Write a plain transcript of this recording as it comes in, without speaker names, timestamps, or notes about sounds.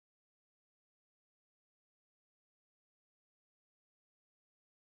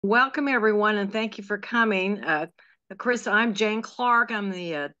Welcome, everyone, and thank you for coming. Chris, I'm Jane Clark. I'm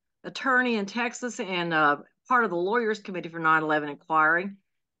the attorney in Texas and part of the Lawyers Committee for 9/11 Inquiry.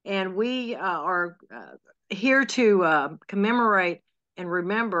 And we are here to commemorate and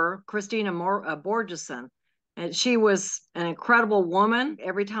remember Kristina Borjesson. And she was an incredible woman.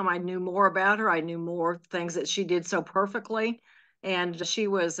 Every time I knew more about her, I knew more things that she did so perfectly. And she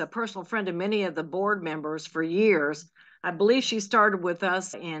was a personal friend of many of the board members for years. I believe she started with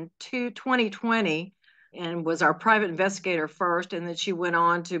us in 2020 and was our private investigator first, and then she went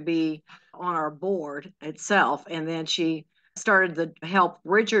on to be on our board itself. And then she started to help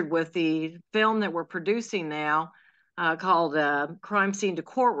Richard with the film that we're producing now called Crime Scene to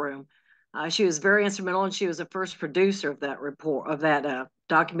Courtroom. She was very instrumental, and she was the first producer of that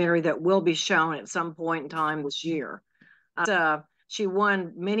documentary that will be shown at some point in time this year. She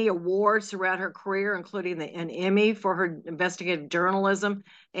won many awards throughout her career, including an Emmy for her investigative journalism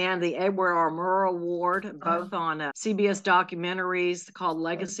and the Edward R. Murrow Award, both on CBS documentaries called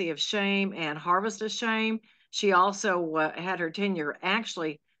Legacy of Shame and Harvest of Shame. She also had her tenure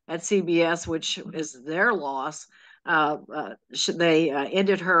actually at CBS, which is their loss. They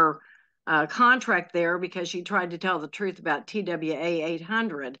ended her contract there because she tried to tell the truth about TWA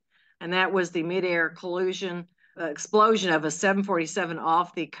 800, and that was the mid-air collision explosion of a 747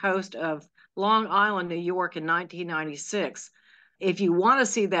 off the coast of Long Island, New York in 1996. If you want to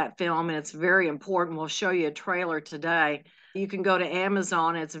see that film, and it's very important, we'll show you a trailer today. You can go to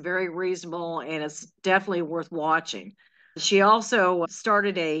Amazon. It's very reasonable, and it's definitely worth watching. She also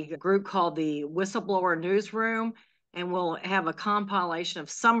started a group called the Whistleblower Newsroom, and we'll have a compilation of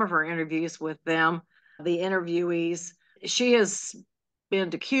some of her interviews with them, the interviewees. She has been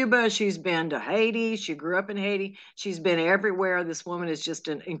to Cuba. She's been to Haiti. She grew up in Haiti. She's been everywhere. This woman is just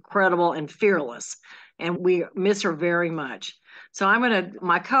an incredible and fearless, and we miss her very much. So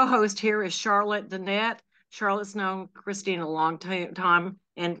my co-host here is Charlotte Danette. Charlotte's known Kristina a long time,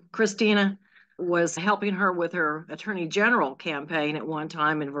 and Kristina was helping her with her attorney general campaign at one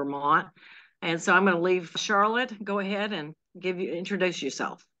time in Vermont. And so I'm going to leave Charlotte. Go ahead and introduce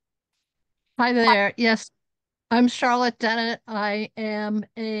yourself. Hi there. Yes, I'm Charlotte Dennett. I am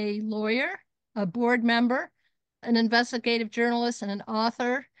a lawyer, a board member, an investigative journalist, and an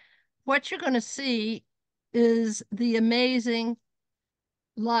author. What you're going to see is the amazing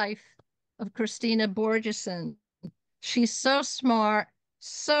life of Kristina Borjesson. She's so smart,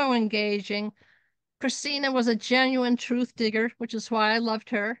 so engaging. Kristina was a genuine truth digger, which is why I loved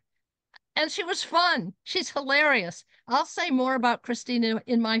her. And she was fun. She's hilarious. I'll say more about Kristina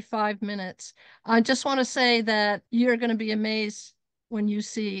in my 5 minutes. I just want to say that you're going to be amazed when you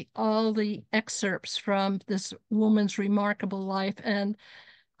see all the excerpts from this woman's remarkable life. And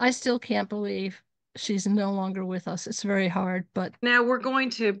I still can't believe she's no longer with us. It's very hard, but now we're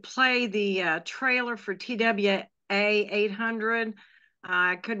going to play the trailer for TWA 800.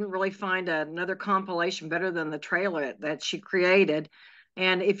 I couldn't really find another compilation better than the trailer that she created.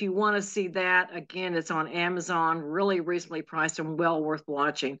 And if you want to see that, again, it's on Amazon, really reasonably priced and well worth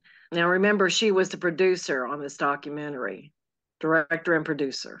watching. Now, remember, she was the producer on this documentary, director and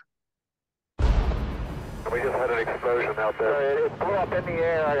producer. We just had an explosion out there. It blew up in the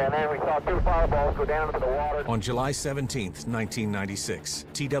air, and then we saw two fireballs go down into the water. On July 17th, 1996,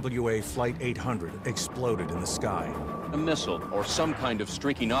 TWA Flight 800 exploded in the sky. A missile or some kind of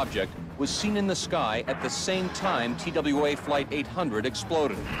streaking object was seen in the sky at the same time TWA Flight 800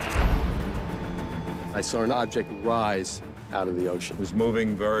 exploded. I saw an object rise out of the ocean. It was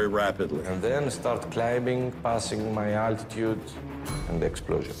moving very rapidly. And then start climbing, passing my altitude, and the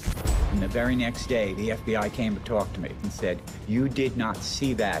explosion. And the very next day, the FBI came to talk to me and said, "You did not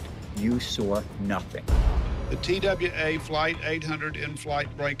see that. You saw nothing." The TWA Flight 800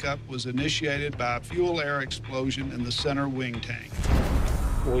 in-flight breakup was initiated by a fuel-air explosion in the center wing tank.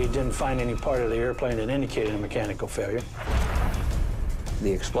 We didn't find any part of the airplane that indicated a mechanical failure.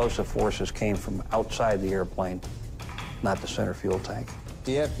 The explosive forces came from outside the airplane, not the center fuel tank.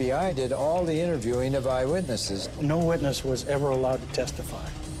 The FBI did all the interviewing of eyewitnesses. No witness was ever allowed to testify.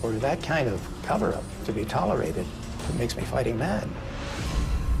 For that kind of cover-up to be tolerated, it makes me fighting mad.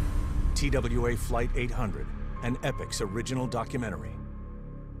 TWA Flight 800, an Epic's original documentary.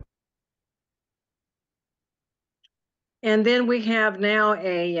 And then we have now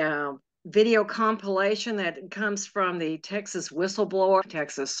a video compilation that comes from the Texas Whistleblower,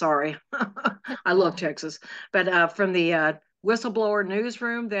 I love Texas, but from the Whistleblower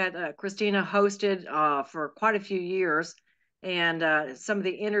Newsroom that Kristina hosted for quite a few years, and some of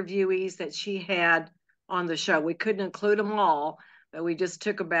the interviewees that she had on the show. We couldn't include them all, but we just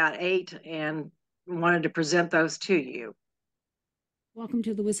took about 8 and wanted to present those to you. Welcome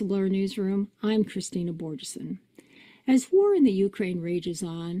to the Whistleblower Newsroom. I'm Kristina Borjesson. As war in the Ukraine rages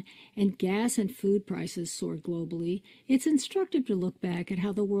on and gas and food prices soar globally, it's instructive to look back at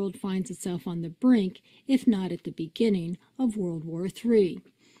how the world finds itself on the brink, if not at the beginning, of World War III.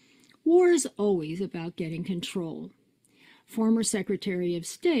 War is always about getting control. Former Secretary of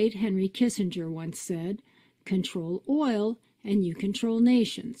State Henry Kissinger once said, "Control oil and you control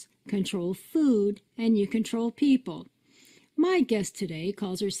nations. Control food and you control people." My guest today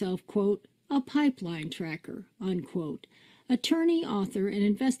calls herself, quote, a pipeline tracker, unquote. Attorney, author, and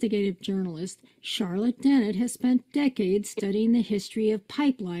investigative journalist Charlotte Dennett has spent decades studying the history of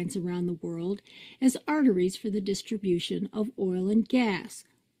pipelines around the world as arteries for the distribution of oil and gas,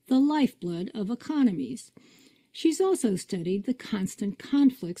 the lifeblood of economies. She's also studied the constant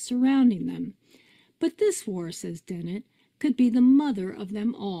conflicts surrounding them. But this war, says Dennett, could be the mother of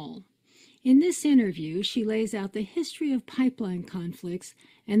them all. In this interview, she lays out the history of pipeline conflicts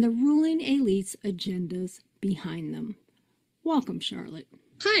and the ruling elite's agendas behind them. Welcome, Charlotte.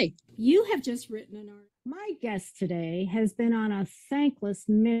 Hi. You have just written an article. My guest today has been on a thankless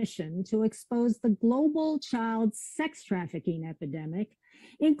mission to expose the global child sex trafficking epidemic,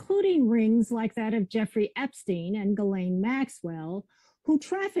 including rings like that of Jeffrey Epstein and Ghislaine Maxwell, who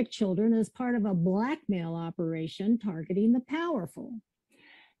trafficked children as part of a blackmail operation targeting the powerful.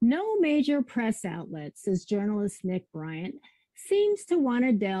 No major press outlet, says journalist Nick Bryant, seems to want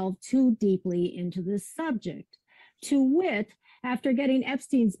to delve too deeply into this subject. To wit, after getting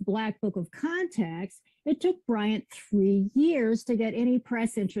Epstein's Black Book of Contacts, it took Bryant 3 years to get any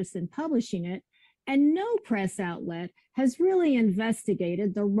press interest in publishing it, and no press outlet has really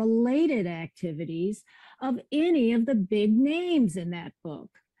investigated the related activities of any of the big names in that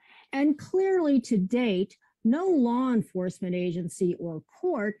book. And clearly to date, no law enforcement agency or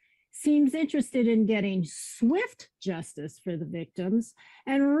court seems interested in getting swift justice for the victims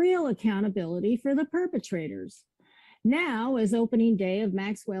and real accountability for the perpetrators. Now, as opening day of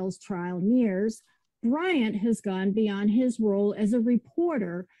Maxwell's trial nears, Bryant has gone beyond his role as a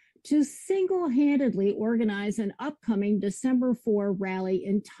reporter to single-handedly organize an upcoming December 4 rally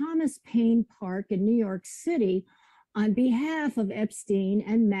in Thomas Paine Park in New York City on behalf of Epstein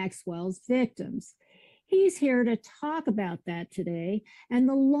and Maxwell's victims. He's here to talk about that today and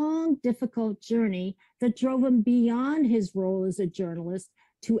the long, difficult journey that drove him beyond his role as a journalist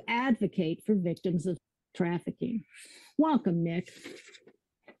to advocate for victims of trafficking. Welcome, Nick.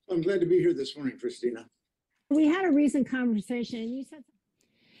 I'm glad to be here this morning, Kristina. We had a recent conversation, and you said,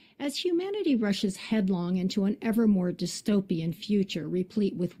 as humanity rushes headlong into an ever more dystopian future,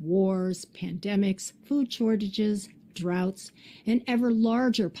 replete with wars, pandemics, food shortages, droughts, and ever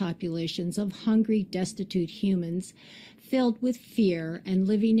larger populations of hungry, destitute humans filled with fear and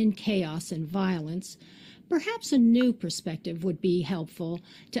living in chaos and violence, perhaps a new perspective would be helpful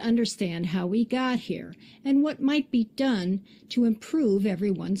to understand how we got here and what might be done to improve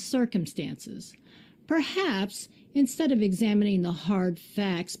everyone's circumstances. Perhaps, instead of examining the hard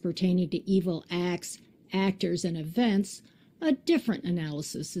facts pertaining to evil acts, actors, and events, a different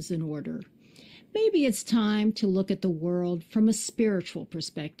analysis is in order. Maybe it's time to look at the world from a spiritual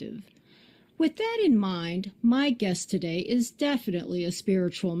perspective. With that in mind, my guest today is definitely a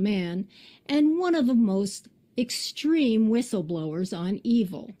spiritual man and one of the most extreme whistleblowers on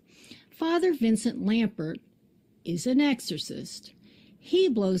evil. Father Vincent Lampert is an exorcist. He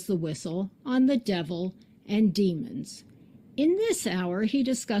blows the whistle on the devil and demons. In this hour, he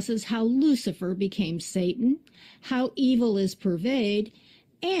discusses how Lucifer became Satan, how evil is pervaded,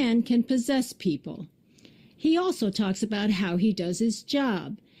 and can possess people. He also talks about how he does his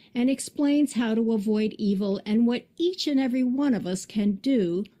job and explains how to avoid evil and what each and every one of us can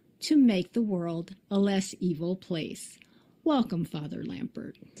do to make the world a less evil place. Welcome, Father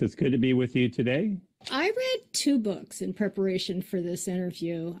Lampert. It's good to be with you today. I read 2 books in preparation for this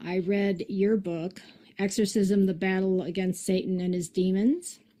interview. I read your book, Exorcism, the Battle Against Satan and His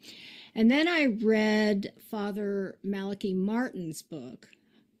Demons. And then I read Father Malachi Martin's book,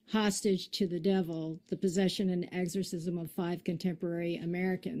 Hostage to the Devil, the Possession and Exorcism of 5 Contemporary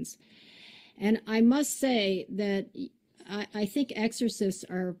Americans. And I must say that I think exorcists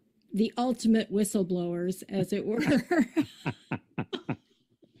are the ultimate whistleblowers, as it were.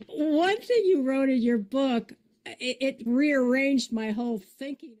 One thing you wrote in your book, it rearranged my whole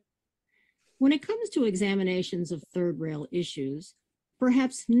thinking. When it comes to examinations of third-rail issues,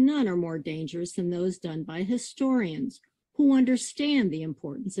 perhaps none are more dangerous than those done by historians who understand the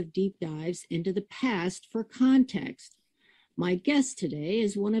importance of deep dives into the past for context. My guest today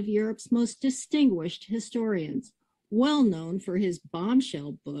is one of Europe's most distinguished historians, well known for his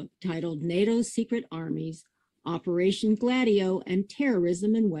bombshell book titled NATO's Secret Armies, Operation Gladio, and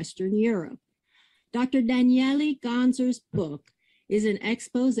Terrorism in Western Europe. Dr. Daniele Ganzer's book is an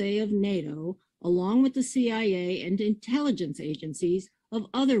expose of NATO, along with the CIA and intelligence agencies of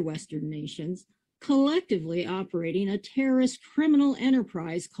other Western nations, collectively operating a terrorist criminal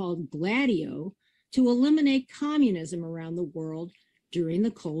enterprise called Gladio to eliminate communism around the world during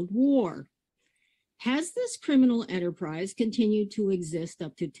the Cold War. Has this criminal enterprise continued to exist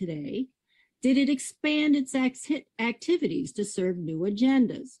up to today? Did it expand its activities to serve new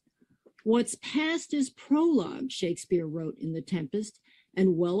agendas? What's past is prologue, Shakespeare wrote in The Tempest,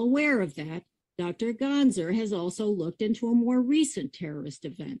 and well aware of that, Dr. Ganzer has also looked into a more recent terrorist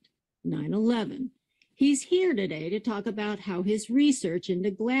event, 9/11. He's here today to talk about how his research into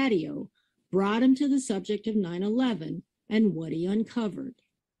Gladio brought him to the subject of 9/11 and what he uncovered.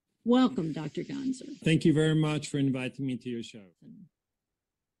 Welcome, Dr. Ganzer. Thank you very much for inviting me to your show.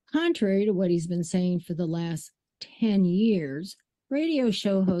 Contrary to what he's been saying for the last 10 years, radio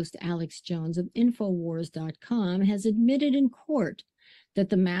show host Alex Jones of Infowars.com has admitted in court that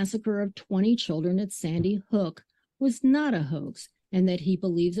the massacre of 20 children at Sandy Hook was not a hoax and that he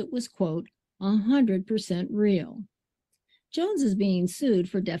believes it was, quote, 100% real. Jones is being sued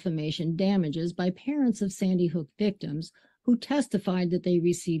for defamation damages by parents of Sandy Hook victims who testified that they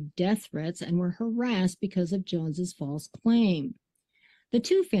received death threats and were harassed because of Jones's false claim. The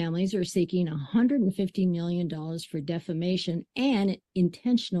two families are seeking $150 million for defamation and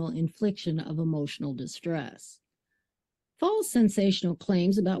intentional infliction of emotional distress. False sensational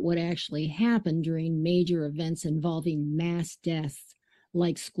claims about what actually happened during major events involving mass deaths,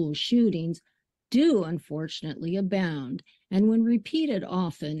 like school shootings, do unfortunately abound, and when repeated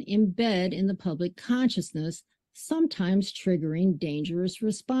often, embed in the public consciousness, sometimes triggering dangerous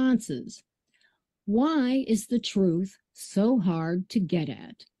responses. Why is the truth so hard to get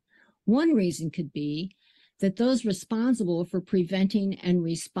at? One reason could be that those responsible for preventing and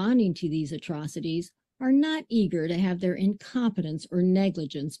responding to these atrocities are not eager to have their incompetence or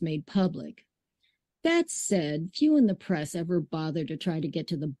negligence made public. That said, few in the press ever bother to try to get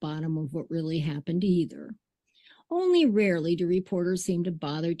to the bottom of what really happened either. Only rarely do reporters seem to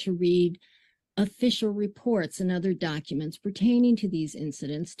bother to read official reports and other documents pertaining to these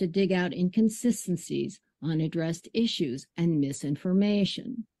incidents to dig out inconsistencies, unaddressed issues, and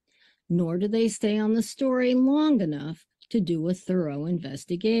misinformation. Nor do they stay on the story long enough to do a thorough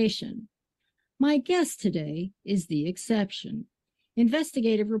investigation. My guest today is the exception.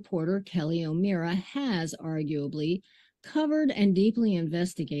 Investigative reporter Kelly O'Meara has arguably covered and deeply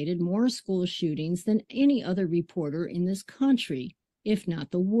investigated more school shootings than any other reporter in this country, if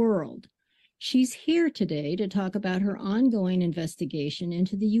not the world. She's here today to talk about her ongoing investigation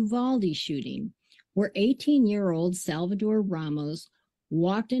into the Uvalde shooting, where 18-year-old Salvador Ramos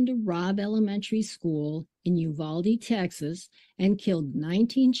walked into Robb Elementary School in Uvalde, Texas, and killed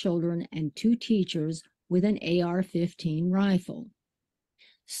 19 children and 2 teachers with an AR-15 rifle.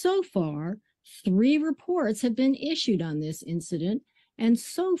 So far, 3 reports have been issued on this incident, and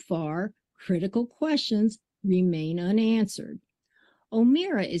so far, critical questions remain unanswered.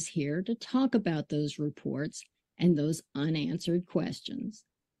 O'Meara is here to talk about those reports and those unanswered questions.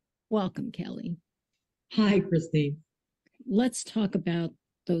 Welcome, Kelly. Hi, Christine. Let's talk about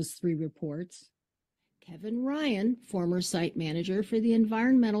those 3 reports. Kevin Ryan, former site manager for the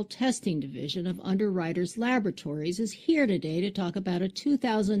Environmental Testing Division of Underwriters Laboratories, is here today to talk about a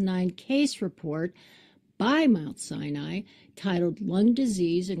 2009 case report by Mount Sinai titled Lung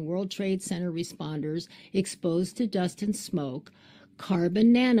Disease in World Trade Center Responders Exposed to Dust and Smoke,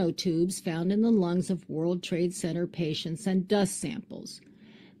 Carbon Nanotubes Found in the Lungs of World Trade Center Patients and Dust Samples.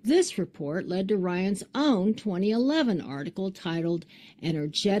 This report led to Ryan's own 2011 article titled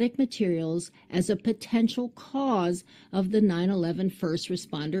Energetic Materials as a Potential Cause of the 9/11 First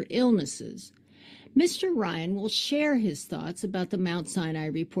Responder Illnesses. Mr. Ryan will share his thoughts about the Mount Sinai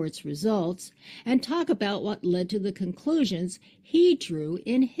report's results and talk about what led to the conclusions he drew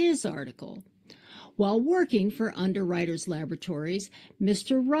in his article. While working for Underwriters Laboratories,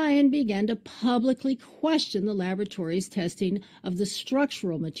 Mr. Ryan began to publicly question the laboratory's testing of the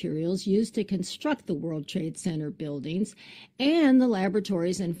structural materials used to construct the World Trade Center buildings and the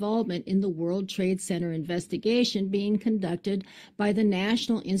laboratory's involvement in the World Trade Center investigation being conducted by the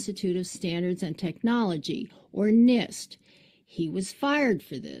National Institute of Standards and Technology, or NIST. He was fired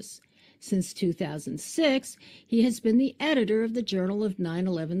for this. Since 2006, he has been the editor of the Journal of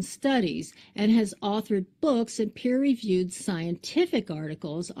 9/11 Studies and has authored books and peer-reviewed scientific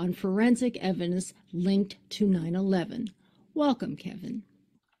articles on forensic evidence linked to 9/11. Welcome, Kevin.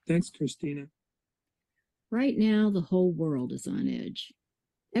 Thanks, Christina. Right now, the whole world is on edge.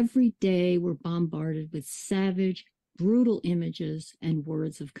 Every day we're bombarded with savage, brutal images and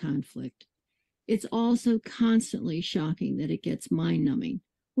words of conflict. It's also constantly shocking that it gets mind-numbing,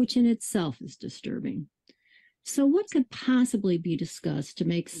 which in itself is disturbing. So what could possibly be discussed to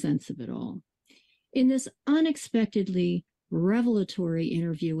make sense of it all? In this unexpectedly revelatory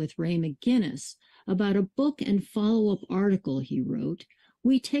interview with Ray McGinnis about a book and follow-up article he wrote,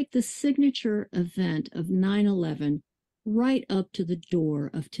 we take the signature event of 9/11 right up to the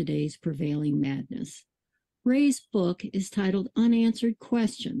door of today's prevailing madness. Ray's book is titled Unanswered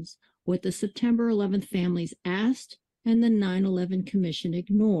Questions: What the September 11th Families Asked and the 9/11 Commission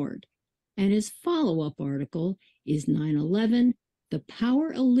Ignored. And his follow-up article is 9/11, the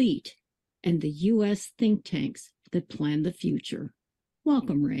Power Elite and the U.S. Think Tanks That Plan the Future.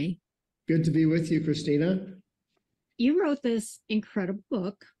 Welcome, Ray. Good to be with you, Kristina. You wrote this incredible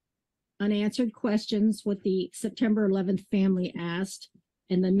book, Unanswered Questions: What the September 11th Family Asked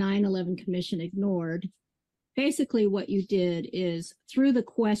and the 9/11 Commission Ignored. Basically, what you did is, through the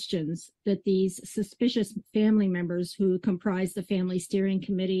questions that these suspicious family members who comprise the Family Steering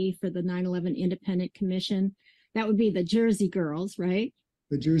Committee for the 9/11 Independent Commission, that would be the Jersey Girls, right?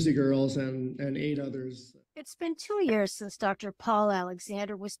 The Jersey Girls and 8 others. It's been 2 years since Dr. Paul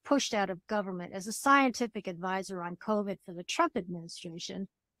Alexander was pushed out of government as a scientific advisor on COVID for the Trump administration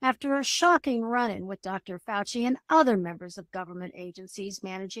after a shocking run-in with Dr. Fauci and other members of government agencies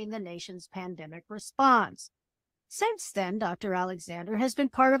managing the nation's pandemic response. Since then, Dr. Alexander has been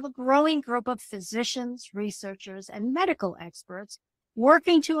part of a growing group of physicians, researchers, and medical experts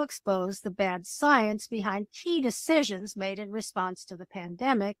working to expose the bad science behind key decisions made in response to the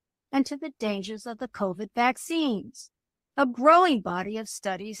pandemic and to the dangers of the COVID vaccines. A growing body of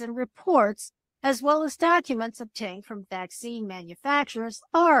studies and reports, as well as documents obtained from vaccine manufacturers,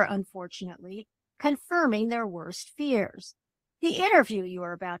 are, unfortunately, confirming their worst fears. The interview you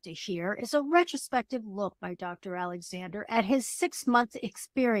are about to hear is a retrospective look by Dr. Alexander at his 6-month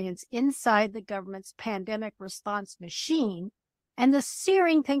experience inside the government's pandemic response machine and the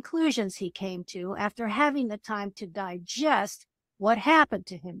searing conclusions he came to after having the time to digest what happened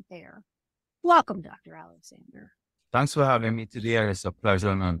to him there. Welcome, Dr. Alexander. Thanks for having me today. It's a pleasure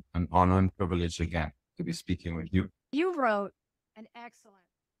and an honor and privilege again to be speaking with you. You wrote an excellent.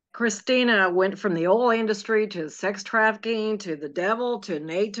 Kristina went from the oil industry to sex trafficking to the devil to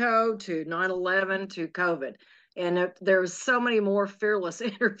NATO to 9/11 to COVID. And there's so many more fearless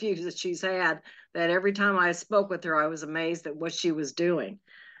interviews that she's had that every time I spoke with her, I was amazed at what she was doing.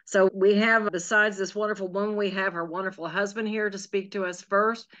 So we have, besides this wonderful woman, we have her wonderful husband here to speak to us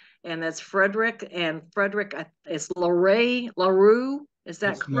first, and that's Frederick. And Frederick is LaRue. Is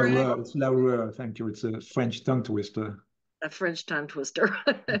that correct? It's LaRue. Thank you. It's a French tongue twister. A French tongue twister.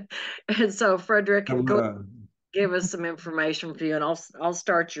 And so Frederick, go give us some information for you, and I'll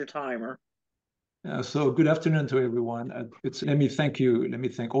start your timer. So good afternoon to everyone. Let me thank you. Let me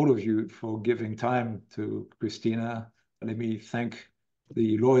thank all of you for giving time to Kristina. Let me thank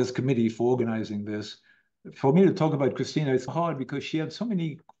the Lawyers Committee for organizing this. For me to talk about Kristina, it's hard because she had so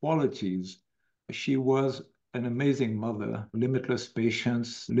many qualities. She was an amazing mother, limitless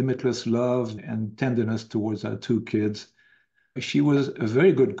patience, limitless love and tenderness towards our 2 kids. She was a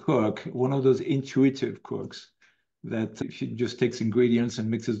very good cook, one of those intuitive cooks that she just takes ingredients and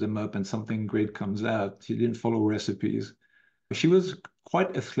mixes them up and something great comes out. She didn't follow recipes. She was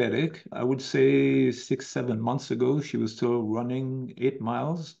quite athletic. I would say 6-7 months ago, she was still running 8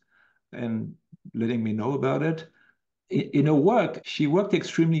 miles and letting me know about it. In her work, she worked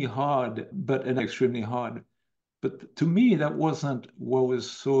extremely hard, but to me, that wasn't what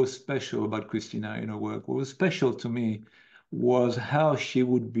was so special about Kristina in her work. What was special to me was how she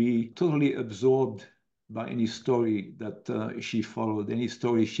would be totally absorbed by any story that she followed, any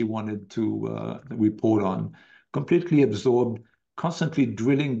story she wanted to report on, completely absorbed, constantly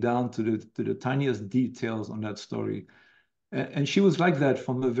drilling down to the tiniest details on that story. And she was like that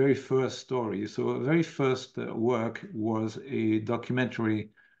from the very first story. So her very first work was a documentary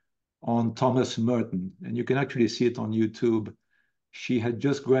on Thomas Merton, and you can actually see it on YouTube. She had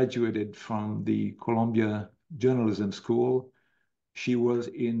just graduated from the Columbia Journalism School. She was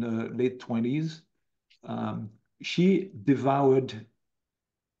in her late 20s. She devoured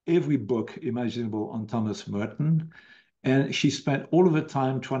every book imaginable on Thomas Merton, and she spent all of her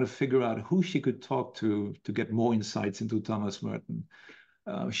time trying to figure out who she could talk to get more insights into Thomas Merton.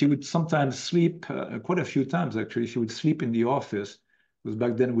 She would sometimes sleep, quite a few times actually, she would sleep in the office, because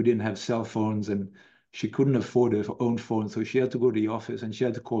back then we didn't have cell phones and she couldn't afford her own phone, so she had to go to the office and she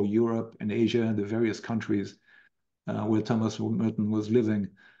had to call Europe and Asia and the various countries where Thomas Merton was living.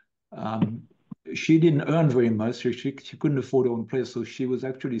 she didn't earn very much, so she couldn't afford her own place, so she was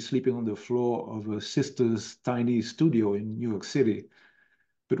actually sleeping on the floor of her sister's tiny studio in New York City.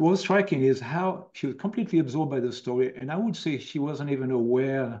 But what was striking is how she was completely absorbed by the story, and I would say she wasn't even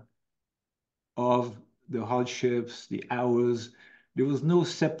aware of the hardships, the hours. There was no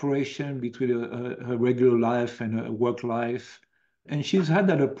separation between her regular life and her work life. And she's had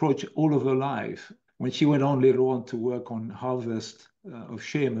that approach all of her life. When she went on later on to work on Harvest of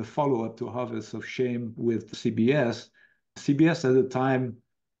Shame, a follow-up to Harvest of Shame with CBS at the time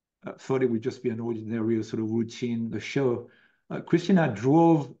thought it would just be an ordinary sort of routine show. Kristina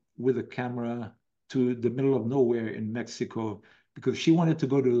drove with a camera to the middle of nowhere in Mexico because she wanted to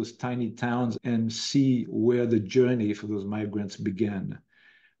go to those tiny towns and see where the journey for those migrants began.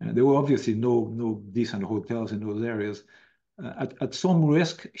 There were obviously no decent hotels in those areas. At some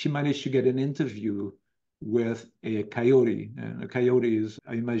risk, she managed to get an interview with a coyote. And a coyote is,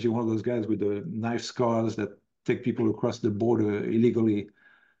 I imagine, one of those guys with the knife scars that take people across the border illegally.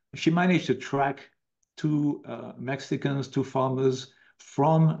 She managed to track two Mexicans, two farmers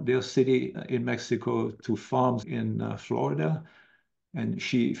from their city in Mexico to farms in Florida. And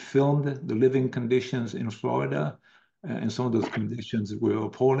she filmed the living conditions in Florida. And some of those conditions were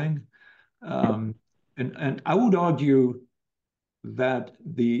appalling. And I would argue that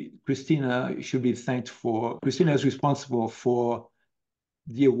Kristina should be thanked for. Kristina is responsible for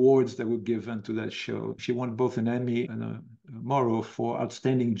the awards that were given to that show. She won both an Emmy and a Murrow for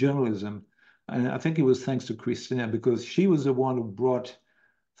outstanding journalism. And I think it was thanks to Kristina because she was the one who brought,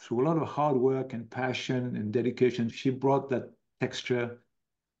 through a lot of hard work and passion and dedication, she brought that texture,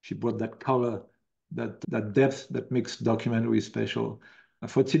 she brought that color, that depth that makes documentaries special.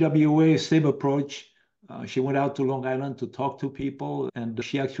 For TWA, same approach. She went out to Long Island to talk to people, and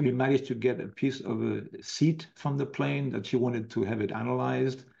she actually managed to get a piece of a seat from the plane that she wanted to have it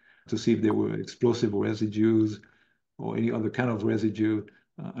analyzed to see if there were explosive residues or any other kind of residue.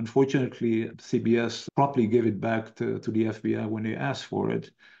 Unfortunately, CBS promptly gave it back to the FBI when they asked for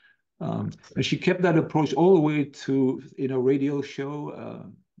it. And she kept that approach all the way to, in a radio show,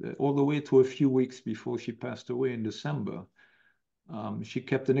 all the way to a few weeks before she passed away in December. She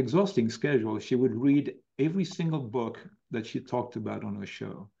kept an exhausting schedule. She would read every single book that she talked about on her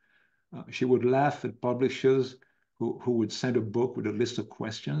show. She would laugh at publishers who would send a book with a list of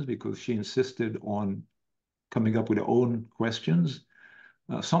questions because she insisted on coming up with her own questions.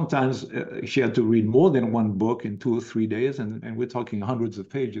 Sometimes she had to read more than one book in 2 or 3 days, and we're talking hundreds of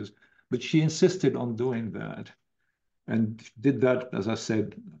pages, but she insisted on doing that and did that, as I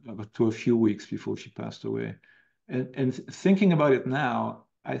said, to a few weeks before she passed away. And thinking about it now,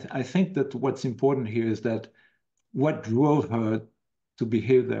 I think that what's important here is that what drove her to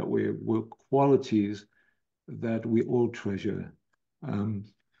behave that way were qualities that we all treasure.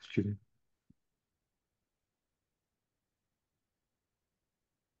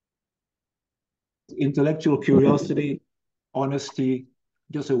 Intellectual curiosity, honesty,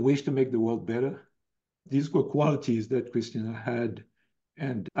 just a wish to make the world better. These were qualities that Kristina had,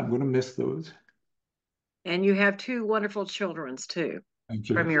 and I'm going to miss those. And you have 2 wonderful children, too,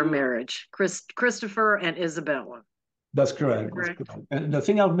 from your marriage, Christopher and Isabella. That's correct. That's correct. And the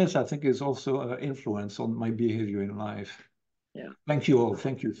thing I'll miss, I think, is also influence on my behavior in life. Yeah. Thank you all.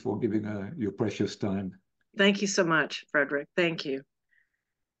 Thank you for giving your precious time. Thank you so much, Frederick. Thank you.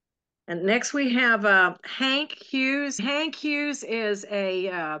 And next we have Hank Hughes. Hank Hughes is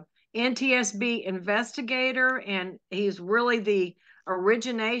a NTSB investigator, and he's really the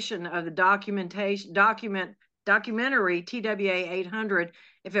origination of the documentary TWA 800.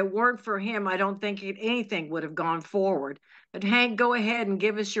 If it weren't for him, I don't think anything would have gone forward. But Hank, go ahead and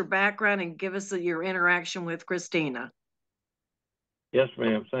give us your background and give us your interaction with Kristina. Yes,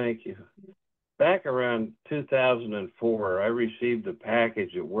 ma'am. Thank you. Back around 2004, I received a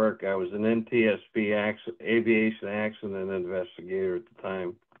package at work. I was an NTSB aviation accident investigator at the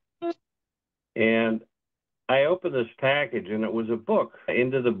time. And I opened this package, and it was a book,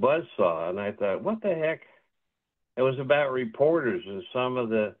 Into the Buzzsaw. And I thought, what the heck? It was about reporters and some of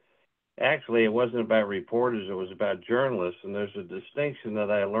the, actually, it wasn't about reporters. It was about journalists. And there's a distinction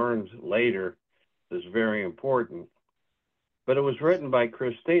that I learned later that's very important. But it was written by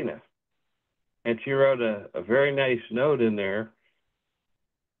Kristina. And she wrote a very nice note in there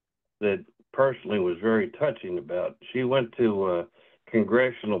that personally was very touching about. She went to a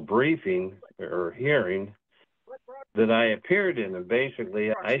congressional briefing or hearing that I appeared in, and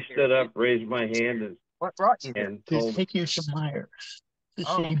basically I stood up, raised my hand, and what brought you and to told, take you to Myers to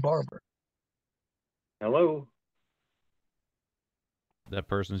see Barbara? Hello? That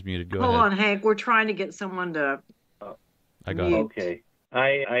person's muted. Go Hold ahead. on, Hank. We're trying to get someone to I got it. Okay.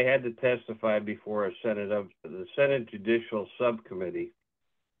 I had to testify before the Senate Judicial Subcommittee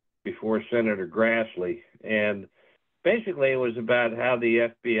before Senator Grassley. And basically it was about how the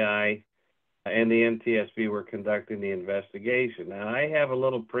FBI and the NTSB were conducting the investigation. Now, I have a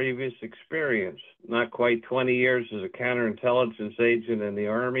little previous experience, not quite 20 years as a counterintelligence agent in the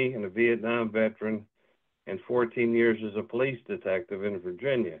Army and a Vietnam veteran, and 14 years as a police detective in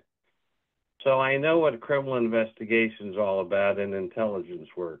Virginia. So I know what criminal investigation is all about in intelligence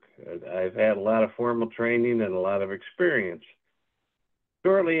work. I've had a lot of formal training and a lot of experience.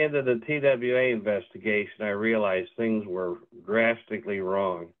 Shortly into the TWA investigation, I realized things were drastically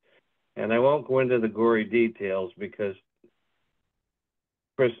wrong. And I won't go into the gory details because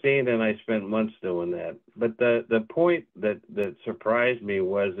Christine and I spent months doing that. But the point that surprised me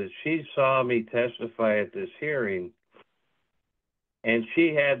was that she saw me testify at this hearing, and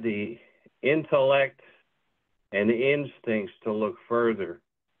she had the intellect and instincts to look further.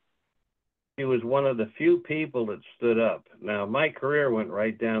 She was one of the few people that stood up. Now, my career went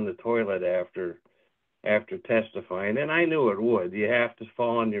right down the toilet after testifying, and I knew it would. You have to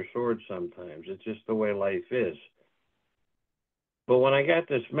fall on your sword sometimes. It's just the way life is. But when I got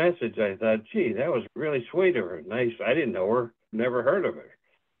this message, I thought, gee, that was really sweet of her. Nice. I didn't know her, never heard of her.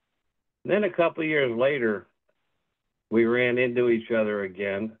 And then a couple of years later, we ran into each other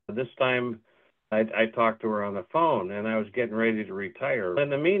again. This time, I talked to her on the phone, and I was getting ready to retire. In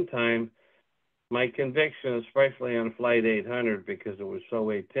the meantime, my conviction, especially on Flight 800, because it was so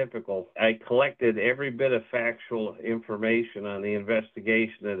atypical, I collected every bit of factual information on the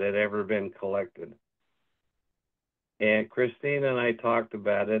investigation that had ever been collected. And Kristina and I talked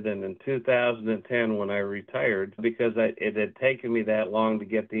about it, and in 2010, when I retired, because it had taken me that long to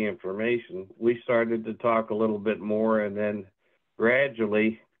get the information, we started to talk a little bit more, and then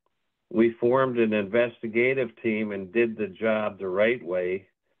gradually we formed an investigative team and did the job the right way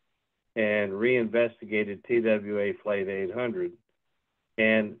and reinvestigated TWA Flight 800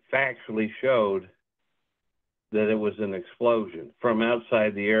 and factually showed that it was an explosion from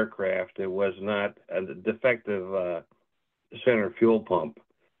outside the aircraft. It was not a defective center fuel pump.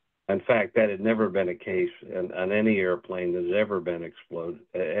 In fact, that had never been a case on any airplane that has ever been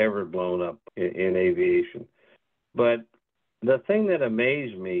ever blown up in aviation. But the thing that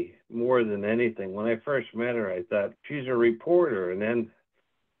amazed me more than anything, when I first met her, I thought, she's a reporter. And then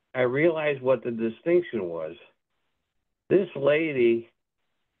I realized what the distinction was. This lady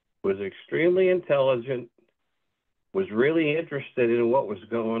was extremely intelligent, was really interested in what was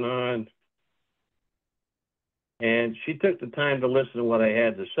going on, and she took the time to listen to what I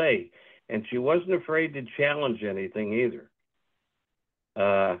had to say, and she wasn't afraid to challenge anything either.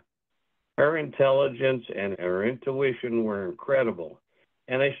 Her intelligence and her intuition were incredible,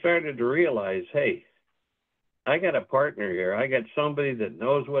 and I started to realize, hey, I got a partner here. I got somebody that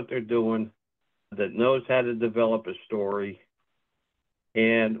knows what they're doing, that knows how to develop a story.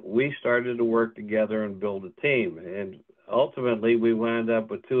 And we started to work together and build a team. And ultimately, we wound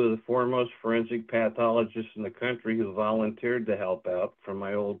up with two of the foremost forensic pathologists in the country who volunteered to help out from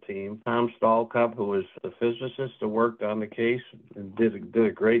my old team. Tom Stahlkopf, who was a physicist who worked on the case and did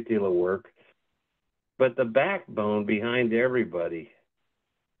a great deal of work. But the backbone behind everybody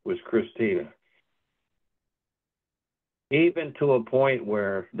was Kristina. Even to a point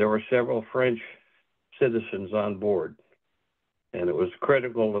where there were several French citizens on board. And it was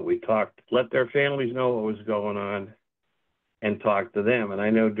critical that we let their families know what was going on and talk to them. And I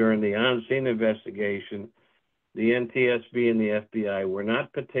know during the on-scene investigation, the NTSB and the FBI were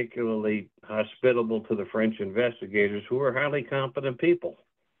not particularly hospitable to the French investigators, who were highly competent people.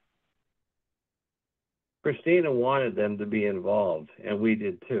 Kristina wanted them to be involved, and we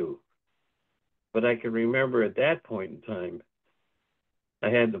did too. But I can remember at that point in time, I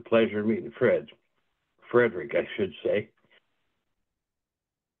had the pleasure of meeting Frederick, I should say.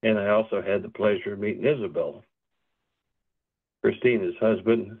 And I also had the pleasure of meeting Isabel, Kristina's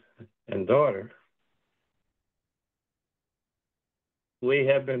husband and daughter. We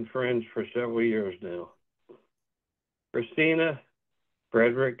have been friends for several years now. Kristina,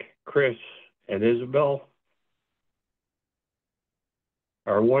 Frederick, Chris, and Isabel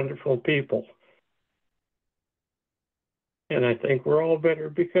are wonderful people. And I think we're all better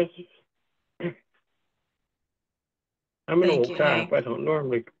because I'm an old cop. Hank.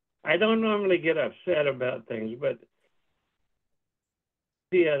 I don't normally get upset about things, but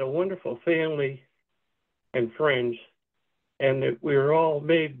she had a wonderful family and friends, and that we were all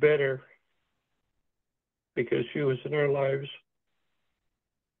made better because she was in our lives.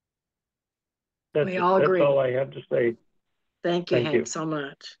 We all agree. That's all I have to say. Thank you, Hank, so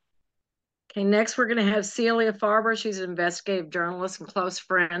much. Okay, next we're going to have Celia Farber. She's an investigative journalist and close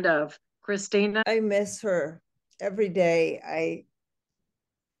friend of Kristina. I miss her every day. I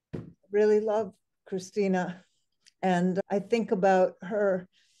really love Kristina, and I think about her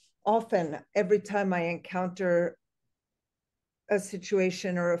often every time I encounter a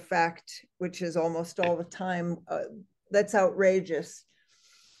situation or a fact, which is almost all the time, that's outrageous.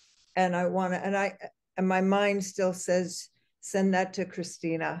 And I want to, and my mind still says, send that to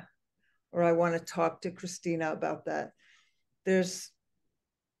Kristina, or I want to talk to Kristina about that. There's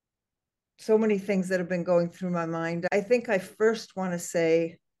so many things that have been going through my mind. I think I first want to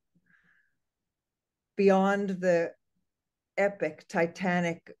say, beyond the epic,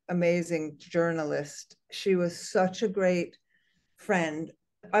 titanic, amazing journalist, she was such a great friend.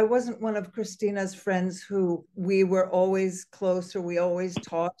 I wasn't one of Kristina's friends who we were always close or we always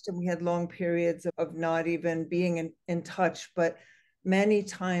talked, and we had long periods of not even being in touch. But many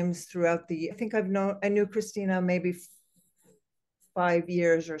times throughout the year, I think I knew Kristina maybe 5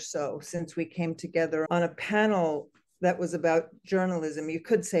 years or so since we came together on a panel that was about journalism. You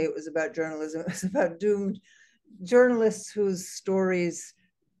could say it was about journalism. It was about doomed journalists whose stories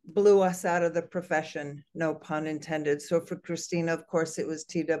blew us out of the profession, no pun intended. So for Kristina, of course, it was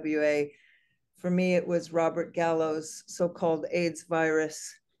TWA. For me, it was Robert Gallo's so-called AIDS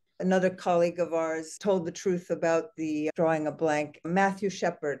virus. Another colleague of ours told the truth about the, drawing a blank, the Matthew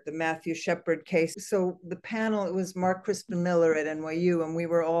Shepard case. So the panel, it was Mark Crispin Miller at NYU, and we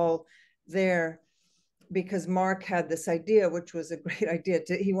were all there because Mark had this idea, which was a great idea.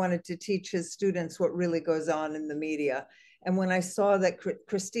 He wanted to teach his students what really goes on in the media. And when I saw that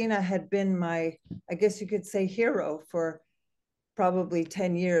Kristina had been my, I guess you could say, hero for probably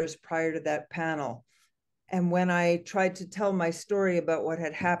 10 years prior to that panel. And when I tried to tell my story about what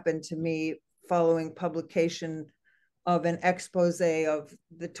had happened to me following publication of an expose of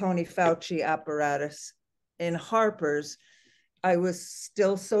the Tony Fauci apparatus in Harper's, I was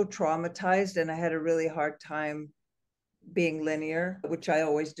still so traumatized, and I had a really hard time being linear, which I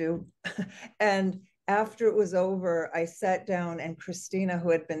always do. And after it was over, I sat down, and Kristina,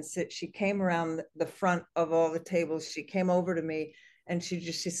 who had been she came around the front of all the tables. She came over to me and she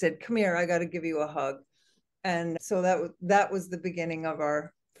said, "Come here, I got to give you a hug." And so that was the beginning of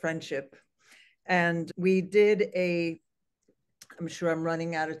our friendship. And we did I'm sure I'm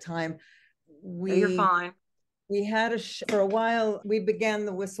running out of time. You're fine. We had for a while, we began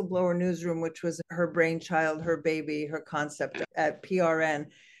the Whistleblower Newsroom, which was her brainchild, her baby, her concept at PRN.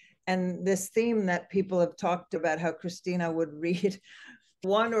 And this theme that people have talked about, how Kristina would read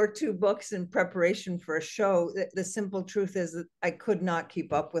 1 or 2 books in preparation for a show. The simple truth is that I could not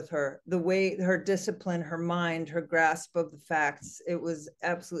keep up with her. The way, her discipline, her mind, her grasp of the facts, it was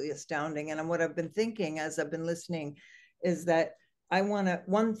absolutely astounding. And what I've been thinking as I've been listening is that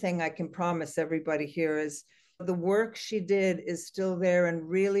one thing I can promise everybody here is the work she did is still there and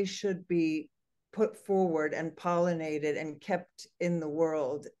really should be put forward and pollinated and kept in the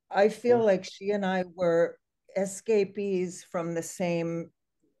world. I feel like she and I were escapees from the same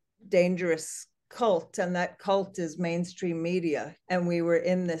dangerous cult, and that cult is mainstream media. And we were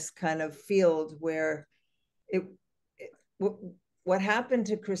in this kind of field where what happened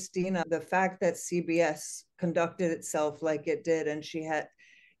to Kristina, the fact that CBS conducted itself like it did, and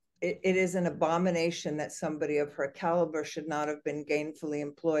it is an abomination that somebody of her caliber should not have been gainfully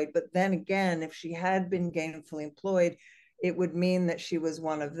employed. But then again, if she had been gainfully employed, it would mean that she was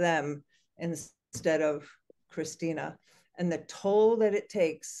one of them instead of Kristina. And the toll that it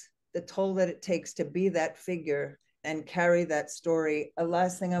takes to be that figure and carry that story. A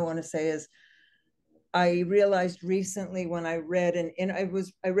last thing I want to say is, I realized recently when I read an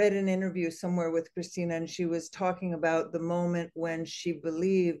interview somewhere with Kristina, and she was talking about the moment when she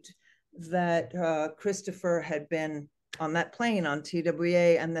believed that Christopher had been on that plane on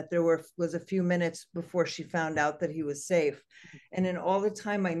TWA, and that there was a few minutes before she found out that he was safe. And in all the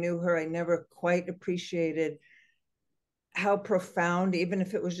time I knew her, I never quite appreciated how profound, even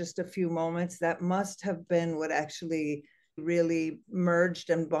if it was just a few moments, that must have been what actually really merged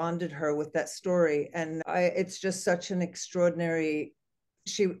and bonded her with that story. And it's just such an extraordinary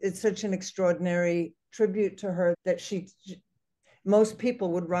tribute to her that most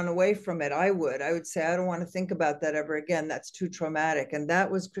people would run away from it. I would say, I don't want to think about that ever again. That's too traumatic. And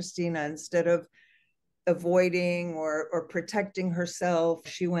that was Kristina. Instead of avoiding or protecting herself,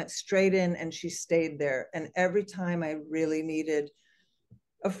 she went straight in and she stayed there. And every time I really needed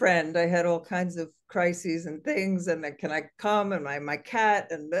a friend, I had all kinds of crises and things, and then, can I come, and my cat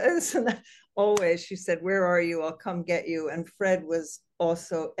and this and that. Always she said, "Where are you? I'll come get you." And Fred was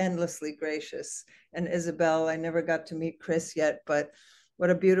also endlessly gracious, and Isabel. I never got to meet Chris yet, but What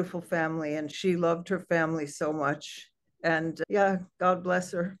a beautiful family. And she loved her family so much. And yeah, God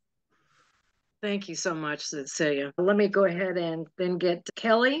bless her. Thank you so much, Cecilia. Let me go ahead and then get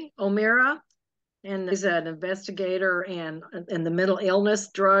Kelly O'Meara. And he's an investigator in the mental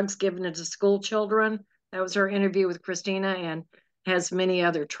illness drugs given to school children. That was her interview with Kristina, and has many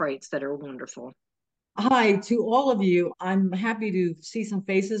other traits that are wonderful. Hi to all of you. I'm happy to see some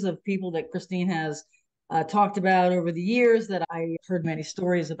faces of people that Christine has talked about over the years, that I heard many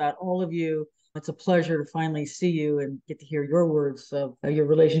stories about all of you. It's a pleasure to finally see you and get to hear your words of your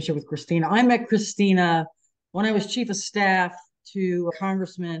relationship with Kristina. I met Kristina when I was chief of staff to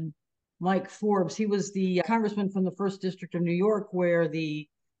Congressman Mike Forbes. He was the congressman from the 1st District of New York, where the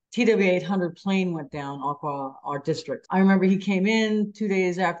TW-800 plane went down off our district. I remember he came in 2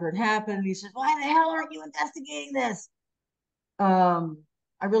 days after it happened, and he said, "Why the hell aren't you investigating this?"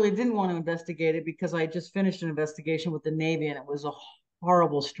 I really didn't want to investigate it because I had just finished an investigation with the Navy, and it was a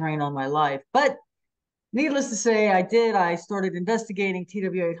horrible strain on my life. But needless to say, I did. I started investigating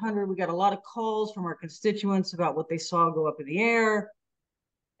TW-800. We got a lot of calls from our constituents about what they saw go up in the air.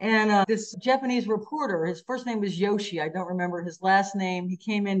 And this Japanese reporter, his first name was Yoshi. I don't remember his last name. He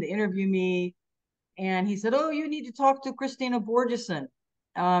came in to interview me, and he said, "Oh, you need to talk to Kristina Borjesson.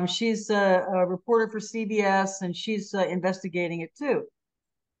 She's a reporter for CBS, and she's investigating it too."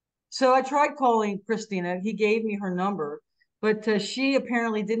 So I tried calling Kristina. He gave me her number, but she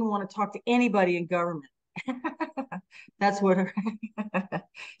apparently didn't want to talk to anybody in government. That's what her.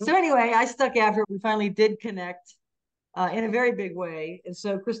 So anyway, I stuck after. We finally did connect in a very big way. And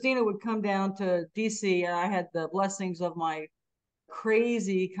so Kristina would come down to DC, and I had the blessings of my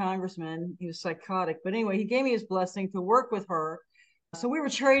crazy congressman. He was psychotic. But anyway, he gave me his blessing to work with her. So we were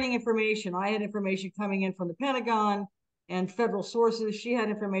trading information. I had information coming in from the Pentagon and federal sources. She had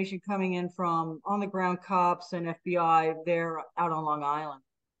information coming in from on-the-ground cops and FBI there out on Long Island.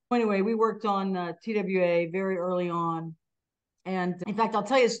 Anyway, we worked on TWA very early on. And in fact, I'll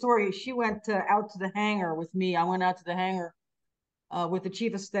tell you a story. She went out to the hangar with me. I went out to the hangar with the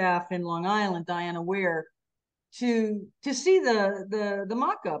chief of staff in Long Island, Diana Ware, to see the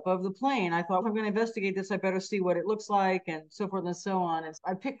mock-up of the plane. I thought, if I'm going to investigate this, I better see what it looks like, and so forth and so on. And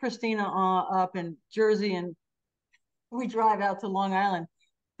I picked Kristina up in Jersey, and we drive out to Long Island.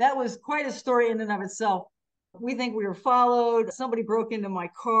 That was quite a story in and of itself. We think we were followed. Somebody broke into my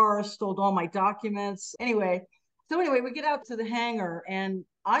car, stole all my documents. Anyway, we get out to the hangar, and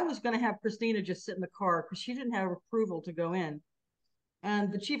I was going to have Kristina just sit in the car because she didn't have approval to go in.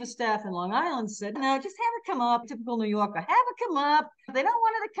 And the chief of staff in Long Island said, "No, just have her come up." Typical New Yorker, have her come up. They don't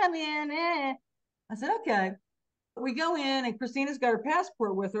want her to come in. I said, okay. We go in, and Kristina's got her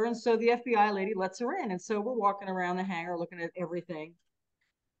passport with her, and so the FBI lady lets her in. And so we're walking around the hangar looking at everything.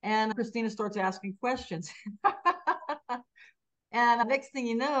 And Kristina starts asking questions. And the next thing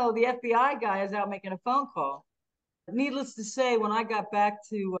you know, the FBI guy is out making a phone call. Needless to say, when I got back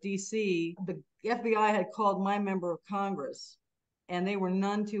to DC, the FBI had called my member of Congress, and they were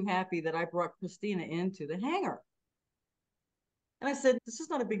none too happy that I brought Kristina into the hangar. And I said, "This is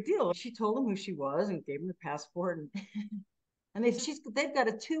not a big deal." She told them who she was and gave them the passport. And they've got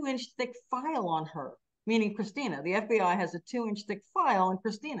a 2-inch thick file on her, meaning Kristina. The FBI has a 2-inch thick file on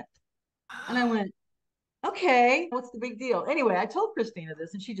Kristina. And I went, okay, what's the big deal? Anyway, I told Kristina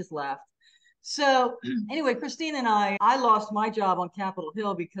this, and she just laughed. So anyway, Kristina and I lost my job on Capitol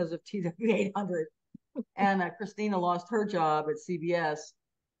Hill because of TW-800. And Kristina lost her job at CBS.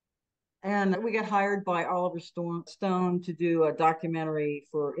 And we got hired by Oliver Stone to do a documentary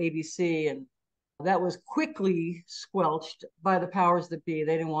for ABC. And that was quickly squelched by the powers that be.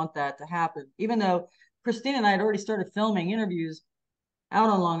 They didn't want that to happen, even though Kristina and I had already started filming interviews out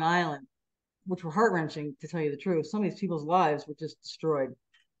on Long Island, which were heart-wrenching, to tell you the truth. Some of these people's lives were just destroyed.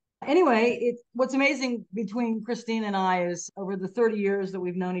 Anyway, what's amazing between Kristina and I is over the 30 years that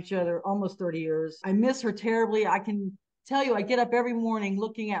we've known each other, almost 30 years, I miss her terribly. I can tell you, I get up every morning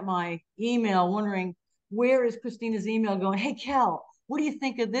looking at my email, wondering, where is Kristina's email going? "Hey, Kel, what do you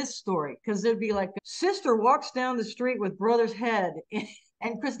think of this story?" Because there'd be like, sister walks down the street with brother's head.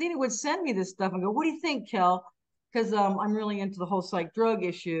 And Kristina would send me this stuff and go, "What do you think, Kel?" Because I'm really into the whole psych drug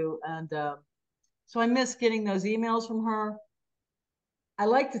issue. And so I miss getting those emails from her. I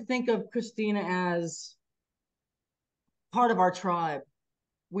like to think of Kristina as part of our tribe.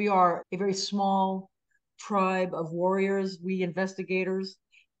 We are a very small tribe of warriors, we investigators.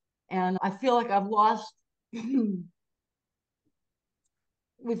 And I feel like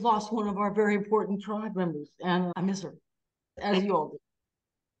we've lost one of our very important tribe members, and I miss her, as you all do.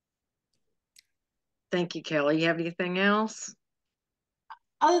 Thank you, Kelly. You have anything else?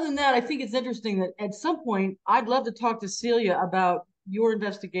 Other than that, I think it's interesting that at some point, I'd love to talk to Celia about your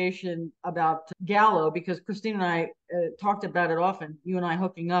investigation about Gallo, because Kristina and I talked about it often, you and I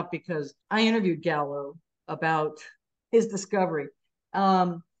hooking up, because I interviewed Gallo about his discovery.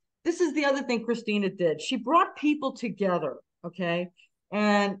 This is the other thing Kristina did. She brought people together, okay?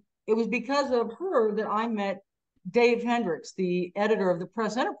 And it was because of her that I met Dave Hendricks, the editor of the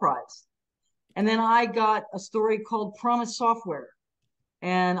Press Enterprise. And then I got a story called Promise Software.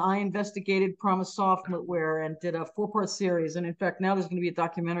 And I investigated Promise Software and did a 4-part series. And in fact, now there's going to be a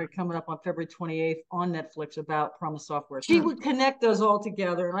documentary coming up on February 28th on Netflix about Promise Software. She would connect us all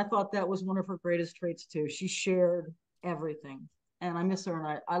together. And I thought that was one of her greatest traits too. She shared everything. And I miss her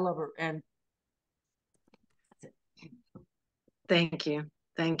and I love her. And that's it. Thank you.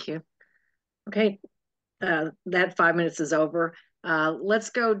 Thank you. Okay. That 5 minutes is over.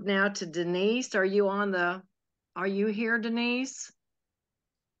 Let's go now to Denise. Are you here, Denise?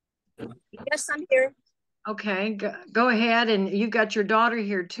 Yes, I'm here. Okay, go ahead. And you've got your daughter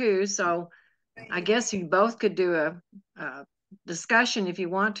here too. So I guess you both could do a discussion if you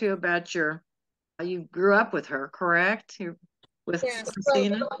want to about you grew up with her, correct? You're with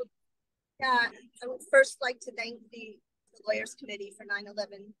Kristina? Well, yeah, I would first like to thank the Lawyers Committee for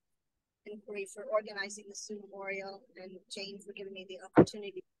 9/11 inquiry for organizing the Sue Memorial, and Jane for giving me the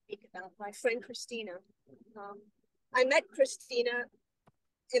opportunity to speak about my friend Kristina. I met Kristina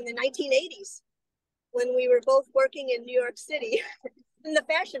in the 1980s when we were both working in New York City in the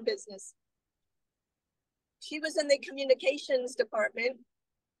fashion business. She was in the communications department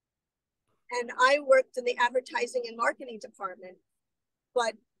and I worked in the advertising and marketing department.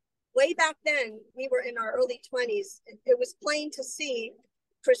 But way back then, we were in our early 20s. It was plain to see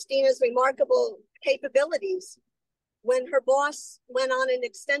Kristina's remarkable capabilities. When her boss went on an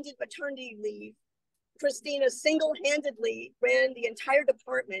extended maternity leave, Kristina single-handedly ran the entire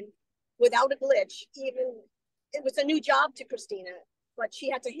department without a glitch. Even it was a new job to Kristina, but she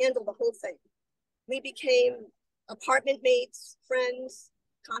had to handle the whole thing. We became apartment mates, friends,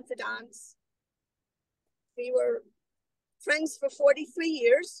 confidants. We were friends for 43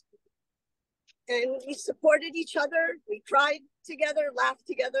 years, and we supported each other. We cried together, laughed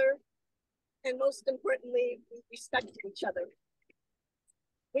together, and most importantly, we respected each other.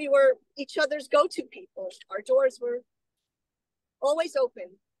 We were each other's go-to people. Our doors were always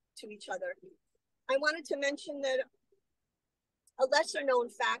open to each other. I wanted to mention that a lesser known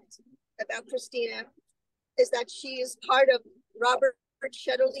fact about Kristina is that she is part of Robert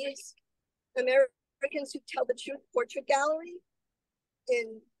Shetterly's Americans Who Tell the Truth Portrait Gallery,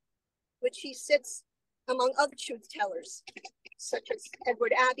 in which he sits among other truth tellers, such as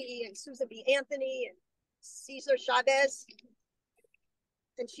Edward Abbey and Susan B. Anthony and Cesar Chavez.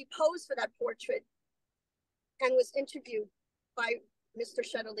 And she posed for that portrait and was interviewed by Mr.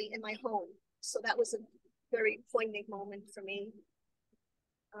 Shetterly in my home. So that was a very poignant moment for me.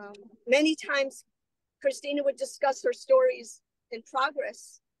 Many times, Kristina would discuss her stories in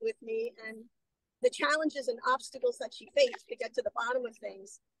progress with me and the challenges and obstacles that she faced to get to the bottom of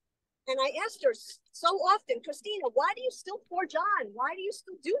things. And I asked her so often, Kristina, why do you still forge on? Why do you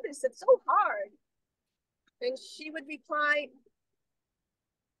still do this? It's so hard. And she would reply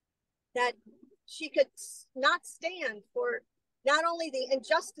that she could not stand for not only the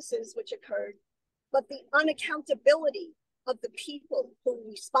injustices which occurred, but the unaccountability of the people who were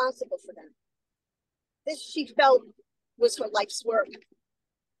responsible for them. This, she felt, was her life's work.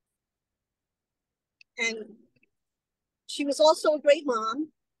 And she was also a great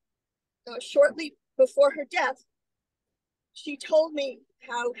mom. Shortly before her death, she told me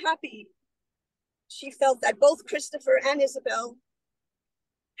how happy she felt that both Christopher and Isabel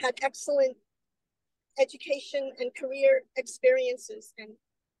had excellent education and career experiences. And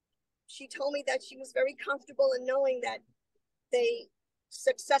she told me that she was very comfortable in knowing that they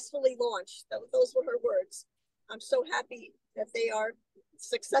successfully launched. Those were her words. I'm so happy that they are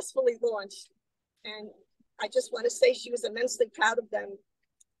successfully launched. And I just want to say she was immensely proud of them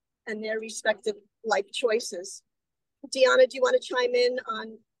and their respective life choices. Deanna, do you want to chime in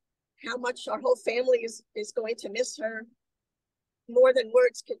on how much our whole family is going to miss her? More than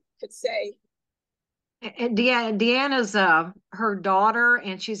words could say. And Deanna's her daughter,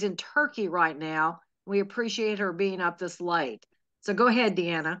 and she's in Turkey right now. We appreciate her being up this late. So go ahead,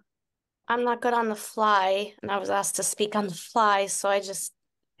 Deanna. I'm not good on the fly, and I was asked to speak on the fly, so I just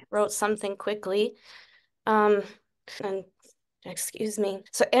wrote something quickly. And excuse me.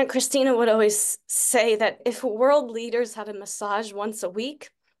 So Aunt Kristina would always say that if world leaders had a massage once a week,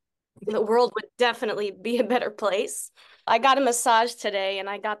 the world would definitely be a better place. I got a massage today, and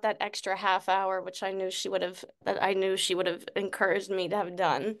I got that extra half hour, which I knew she would have encouraged me to have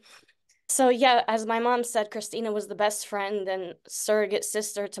done. So yeah, as my mom said, Kristina was the best friend and surrogate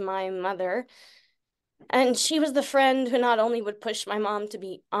sister to my mother. And she was the friend who not only would push my mom to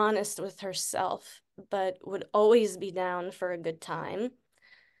be honest with herself, but would always be down for a good time,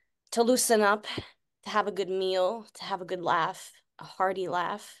 to loosen up, to have a good meal, to have a good laugh, a hearty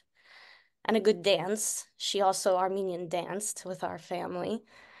laugh, and a good dance. She also Armenian danced with our family.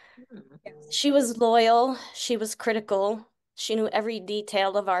 She was loyal, she was critical. She knew every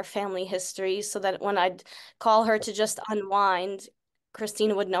detail of our family history so that when I'd call her to just unwind,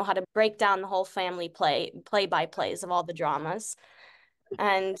 Kristina would know how to break down the whole family play-by-plays of all the dramas.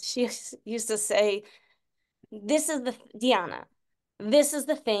 And she used to say, Diana, this is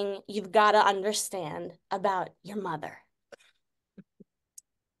the thing you've got to understand about your mother.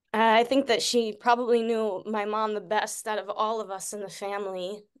 I think that she probably knew my mom the best out of all of us in the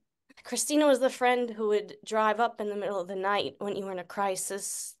family. Kristina was the friend who would drive up in the middle of the night when you were in a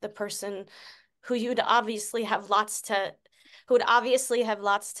crisis, the person who would obviously have lots to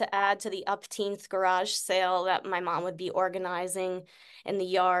add to the upteenth garage sale that my mom would be organizing in the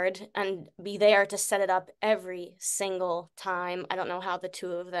yard and be there to set it up every single time. I don't know how the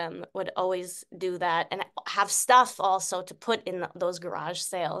two of them would always do that and have stuff also to put in those garage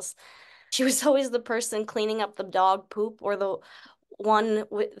sales. She was always the person cleaning up the dog poop or the one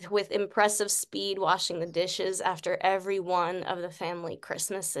with impressive speed washing the dishes after every one of the family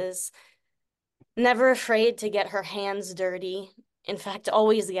Christmases. Never afraid to get her hands dirty. In fact,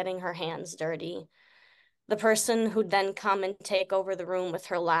 always getting her hands dirty. The person who'd then come and take over the room with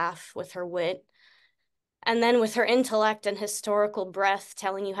her laugh, with her wit, and then with her intellect and historical breath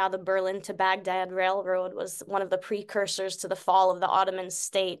telling you how the Berlin to Baghdad Railroad was one of the precursors to the fall of the Ottoman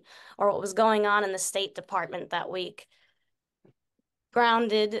state or what was going on in the State Department that week.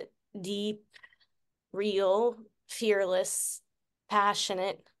 Grounded, deep, real, fearless,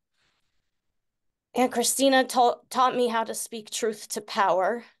 passionate. And Kristina taught me how to speak truth to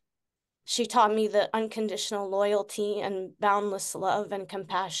power. She taught me the unconditional loyalty and boundless love and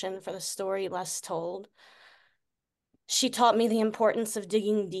compassion for the story less told. She taught me the importance of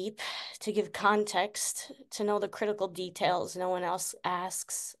digging deep to give context, to know the critical details no one else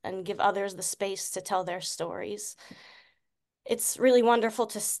asks, and give others the space to tell their stories. It's really wonderful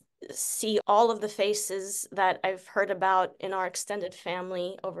to see all of the faces that I've heard about in our extended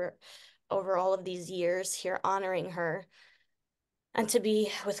family over all of these years here honoring her, and to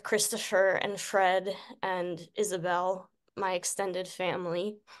be with Christopher and Fred and Isabel, my extended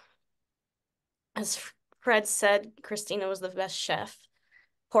family. As Fred said, Kristina was the best chef,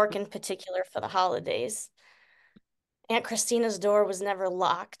 pork in particular for the holidays. Aunt Kristina's door was never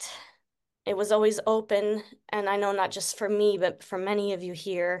locked. It was always open, and I know not just for me, but for many of you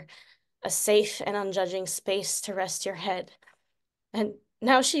here, a safe and unjudging space to rest your head. And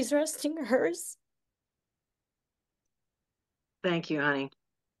now she's resting hers. Thank you, honey.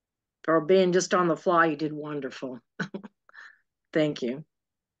 For being just on the fly, you did wonderful. Thank you.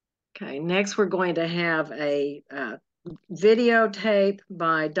 Okay, next we're going to have a videotape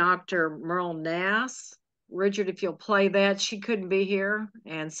by Dr. Murrow Nass. Richard, if you'll play that. She couldn't be here,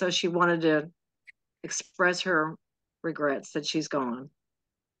 and so she wanted to express her regrets that she's gone.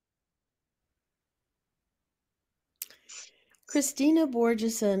 Kristina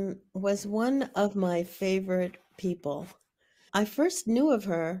Borjesson was one of my favorite people. I first knew of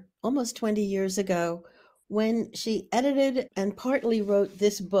her almost 20 years ago when she edited and partly wrote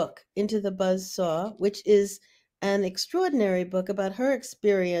this book, Into the Buzzsaw, which is an extraordinary book about her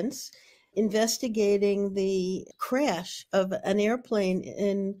experience investigating the crash of an airplane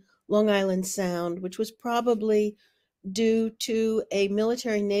in Long Island Sound, which was probably due to a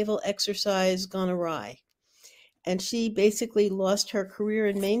military naval exercise gone awry. And she basically lost her career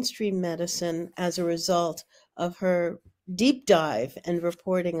in mainstream medicine as a result of her deep dive and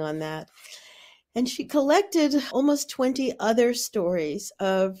reporting on that. And she collected almost 20 other stories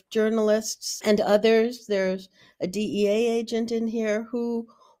of journalists and others. There's a DEA agent in here who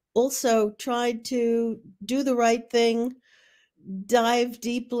also tried to do the right thing, dive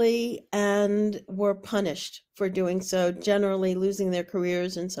deeply, and were punished for doing so, generally losing their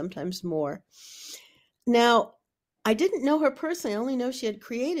careers and sometimes more. Now, I didn't know her personally. I only know she had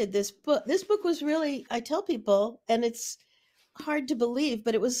created this book. This book was really, I tell people, and it's hard to believe,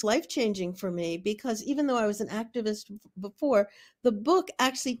 but it was life-changing for me because even though I was an activist before, the book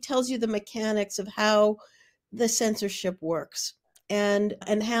actually tells you the mechanics of how the censorship works and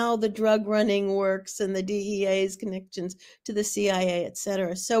how the drug running works and the DEA's connections to the CIA, et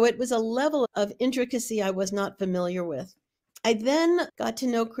cetera. So it was a level of intricacy I was not familiar with. I then got to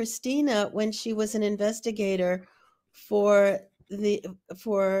know Kristina when she was an investigator for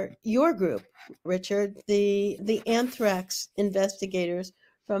for your group, Richard, the anthrax investigators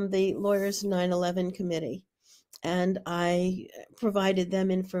from the Lawyers 9/11 Committee. And I provided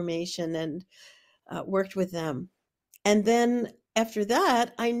them information and worked with them. And then after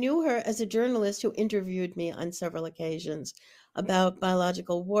that, I knew her as a journalist who interviewed me on several occasions about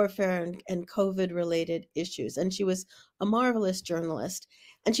biological warfare and COVID-related issues. And she was a marvelous journalist.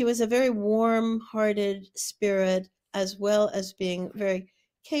 And she was a very warm-hearted spirit, as well as being very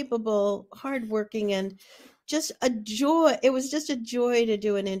capable, hardworking, and just a joy. It was just a joy to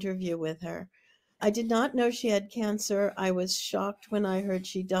do an interview with her. I did not know she had cancer. I was shocked when I heard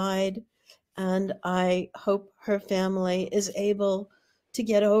she died. And I hope her family is able to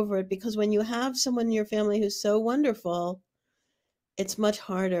get over it, because when you have someone in your family who's so wonderful, it's much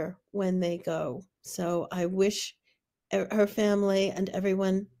harder when they go. So I wish her family and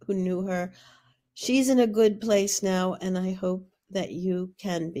everyone who knew her, she's in a good place now, and I hope that you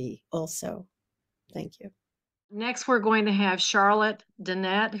can be also. Thank you. Next, we're going to have Charlotte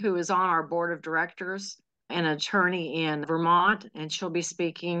Danette, who is on our board of directors, an attorney in Vermont, and she'll be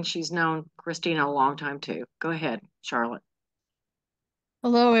speaking. She's known Kristina a long time too. Go ahead, Charlotte.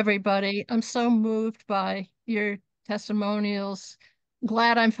 Hello, everybody. I'm so moved by your testimonials.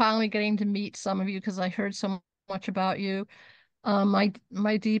 Glad I'm finally getting to meet some of you, because I heard so much about you.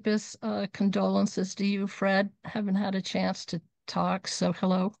 My deepest condolences to you, Fred. Haven't had a chance to talk, so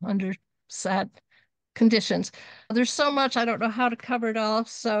hello under sad conditions. There's so much, I don't know how to cover it all,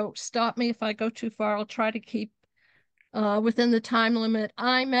 so stop me if I go too far. I'll try to keep within the time limit.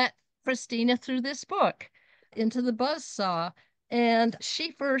 I met Kristina through this book, Into the Buzzsaw, and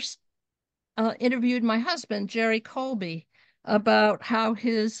she first interviewed my husband, Jerry Colby, about how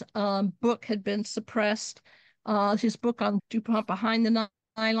his book had been suppressed, his book on DuPont Behind the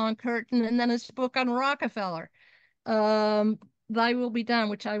Nylon Curtain, and then his book on Rockefeller, Thy Will Be Done,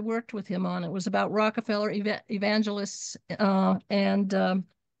 which I worked with him on. It was about Rockefeller evangelists and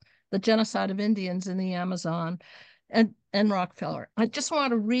the genocide of Indians in the Amazon and Rockefeller. I just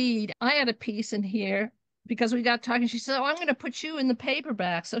want to read. I had a piece in here because we got talking. She said, "Oh, I'm going to put you in the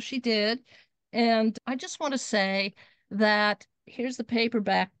paperback." So she did. And I just want to say that here's the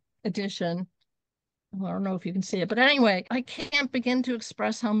paperback edition. Well, I don't know if you can see it, but anyway, I can't begin to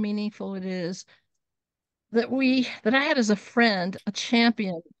express how meaningful it is that I had as a friend, a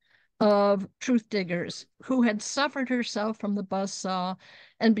champion of truth diggers who had suffered herself from the buzzsaw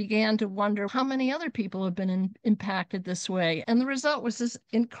and began to wonder how many other people have been impacted this way. And the result was this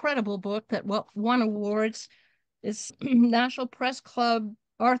incredible book that won awards. It's National Press Club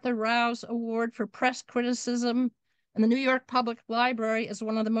Arthur Rouse Award for Press Criticism, and the New York Public Library is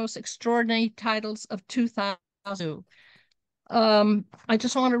one of the most extraordinary titles of 2002. I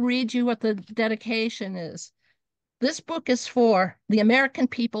just want to read you what the dedication is. This book is for the American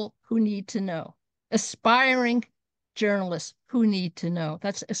people who need to know, aspiring journalists who need to know.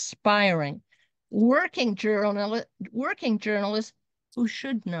 That's aspiring. Working journalists who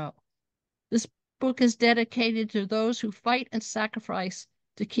should know. This book is dedicated to those who fight and sacrifice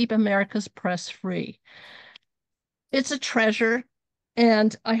to keep America's press free. It's a treasure,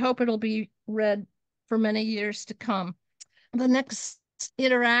 and I hope it'll be read for many years to come. The next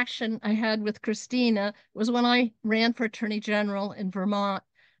interaction I had with Kristina was when I ran for Attorney General in Vermont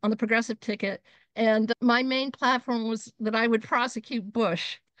on the progressive ticket. And my main platform was that I would prosecute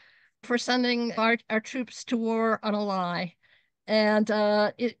Bush for sending our troops to war on a lie. And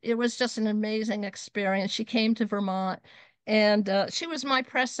it was just an amazing experience. She came to Vermont, and she was my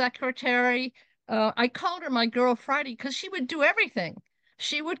press secretary. I called her my girl Friday because she would do everything.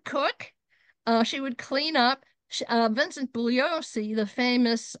 She would cook, she would clean up. Vincent Bugliosi, the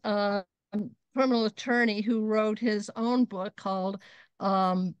famous criminal attorney who wrote his own book called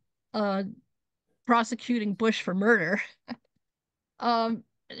Prosecuting Bush for Murder,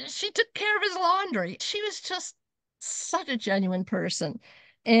 she took care of his laundry. She was just such a genuine person.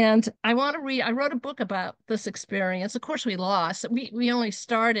 And I wrote a book about this experience. Of course, we lost. We only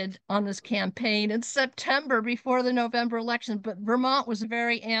started on this campaign in September before the November election, but Vermont was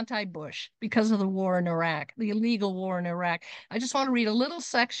very anti-Bush because of the war in Iraq, the illegal war in Iraq. I just want to read a little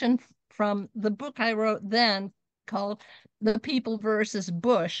section from the book I wrote then called The People versus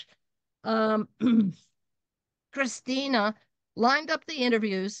Bush. Kristina lined up the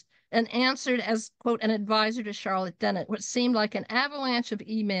interviews and answered as, quote, an advisor to Charlotte Dennett, what seemed like an avalanche of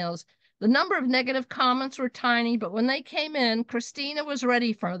emails. The number of negative comments were tiny, but when they came in, Kristina was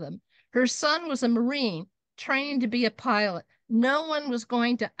ready for them. Her son was a Marine, training to be a pilot. no one was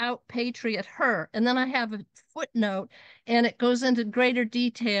going to out-patriot her. And then I have a footnote, and it goes into greater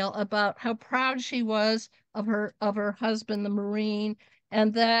detail about how proud she was of her husband, the Marine,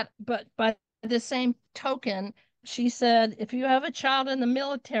 and that, but by the same token, she said, if you have a child in the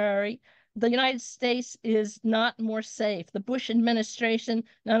military, the United States is not more safe. The Bush administration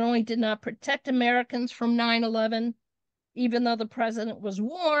not only did not protect Americans from 9/11, even though the president was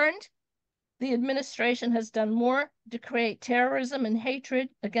warned, the administration has done more to create terrorism and hatred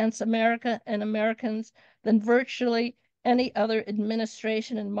against America and Americans than virtually any other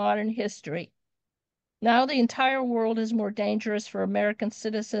administration in modern history. Now the entire world is more dangerous for American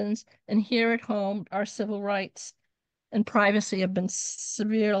citizens, and here at home, our civil rights and privacy have been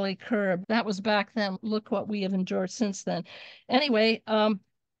severely curbed. That was back then. Look what we have endured since then. Anyway,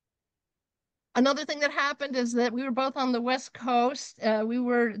 another thing that happened is that we were both on the West Coast. We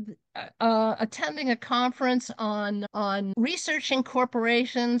were attending a conference on researching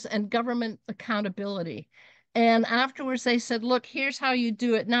corporations and government accountability. And afterwards they said, look, here's how you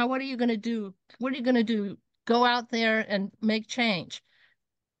do it. Now, what are you going to do? What are you going to do? Go out there and make change.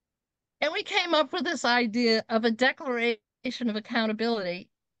 And we came up with this idea of a declaration of accountability.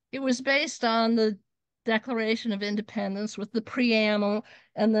 It was based on the Declaration of Independence with the preamble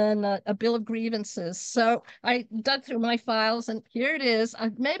and then a Bill of Grievances. So I dug through my files and here it is.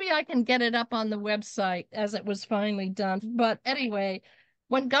 Maybe I can get it up on the website as it was finally done. But anyway,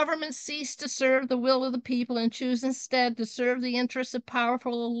 when governments cease to serve the will of the people and choose instead to serve the interests of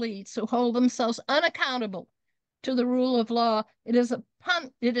powerful elites who hold themselves unaccountable to the rule of law, it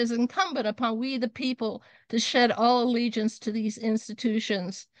is incumbent upon we, the people, to shed all allegiance to these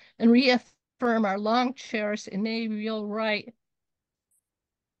institutions and reaffirm our long-cherished inalienable right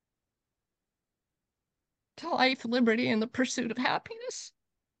to life, liberty, and the pursuit of happiness.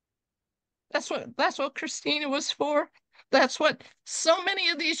 That's what Kristina was for. That's what so many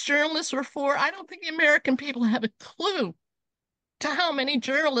of these journalists were for. I don't think the American people have a clue to how many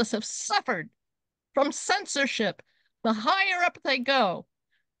journalists have suffered from censorship the higher up they go.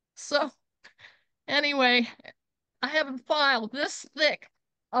 So anyway, I have a file this thick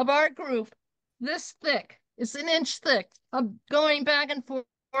of our group, this thick, it's an inch thick, of going back and forth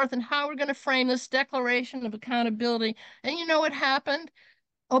and how we're going to frame this Declaration of Accountability. And you know what happened?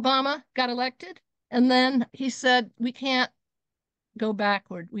 Obama got elected, and then he said, we can't go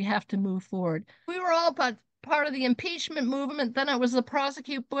backward. We have to move forward. We were all part of the impeachment movement. Then it was the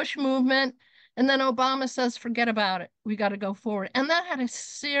prosecute Bush movement. And then Obama says, forget about it. We got to go forward. And that had a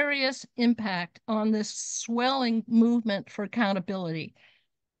serious impact on this swelling movement for accountability.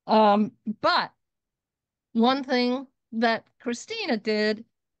 But one thing that Kristina did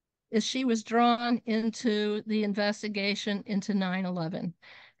is she was drawn into the investigation into 9/11.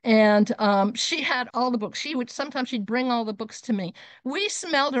 And she had all the books. Sometimes she'd bring all the books to me. We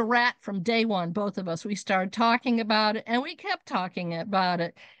smelled a rat from day one, both of us. We started talking about it and we kept talking about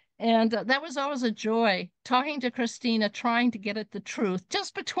it. And that was always a joy, talking to Kristina, trying to get at the truth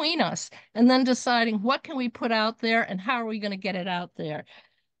just between us, and then deciding what can we put out there and how are we going to get it out there.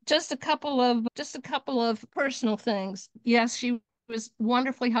 Just a couple of personal things. Yes, she was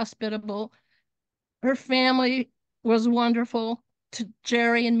wonderfully hospitable. Her family was wonderful to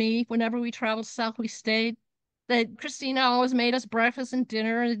Jerry and me. Whenever we traveled south, we stayed. That Kristina always made us breakfast and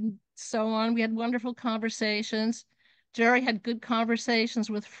dinner and so on. We had wonderful conversations. Jerry had good conversations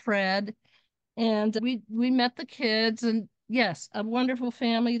with Fred, and we met the kids, and yes, a wonderful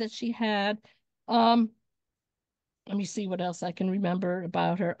family that she had. Let me see what else I can remember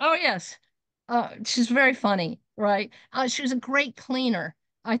about her. Oh yes, she's very funny, right? She was a great cleaner.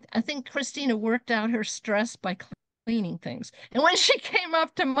 I think Kristina worked out her stress by cleaning things. And when she came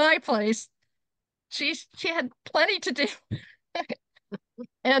up to my place, she had plenty to do.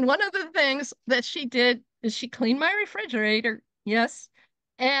 And one of the things that she did is she cleaned my refrigerator. Yes.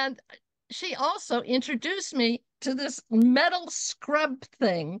 And she also introduced me to this metal scrub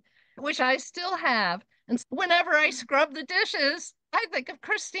thing, which I still have. And whenever I scrub the dishes, I think of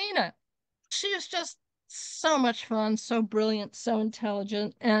Kristina. She is just so much fun, so brilliant, so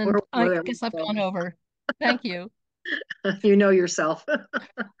intelligent. And I guess I've gone over. Thank you. You know yourself.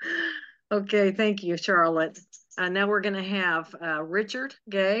 Okay, thank you, Charlotte. Now we're going to have Richard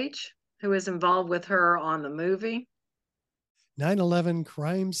Gage, who is involved with her on the movie. 9/11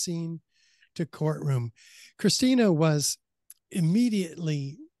 crime scene to courtroom. Kristina was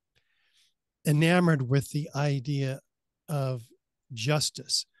immediately enamored with the idea of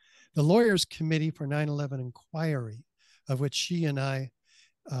justice. The Lawyers Committee for 9/11 Inquiry, of which she and I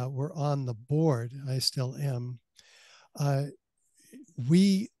were on the board, I still am,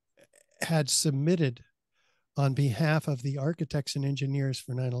 we had submitted on behalf of the architects and engineers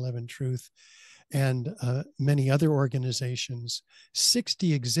for 9/11 Truth and many other organizations,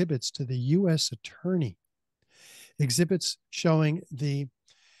 60 exhibits to the U.S. Attorney, exhibits showing the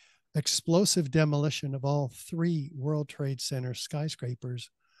explosive demolition of all 3 World Trade Center skyscrapers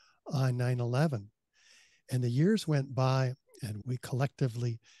on 9/11. And the years went by, and we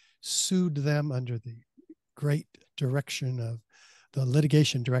collectively sued them under the great direction of the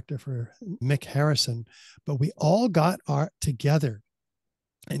litigation director for Mick Harrison. But we all got together,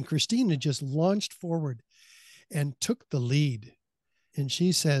 and Kristina just launched forward and took the lead. And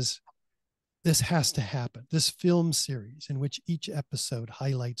she says, this has to happen. This film series in which each episode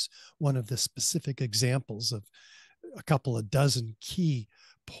highlights one of the specific examples of a couple of dozen key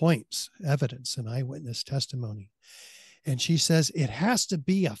points, evidence, and eyewitness testimony. And she says, it has to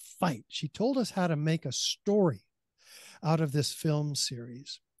be a fight. She told us how to make a story out of this film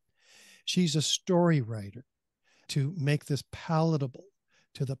series. She's a story writer to make this palatable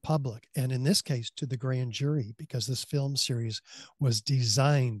to the public, and in this case, to the grand jury, because this film series was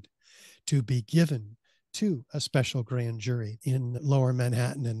designed to be given to a special grand jury in Lower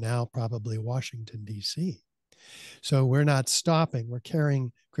Manhattan and now probably Washington, D.C. So we're not stopping. We're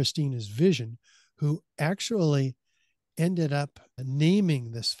carrying Kristina's vision, who actually ended up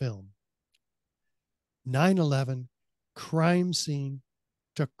naming this film 9/11 Crime Scene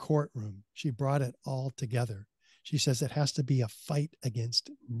to Courtroom. She brought it all together. She says it has to be a fight against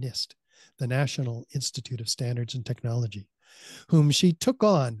NIST, the National Institute of Standards and Technology, whom she took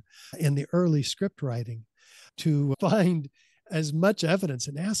on in the early script writing to find as much evidence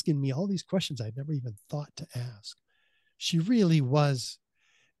and asking me all these questions I'd never even thought to ask. She really was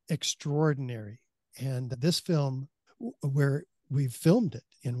extraordinary. And this film, where we filmed it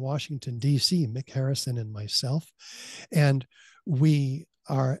in Washington, D.C., Mick Harrison and myself, and we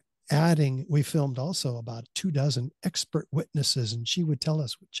filmed also about 24 expert witnesses, and she would tell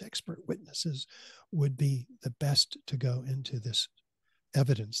us which expert witnesses would be the best to go into this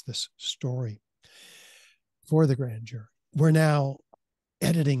evidence, this story for the grand jury. We're now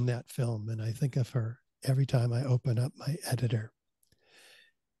editing that film, and I think of her every time I open up my editor.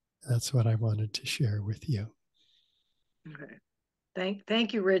 That's what I wanted to share with you. Okay.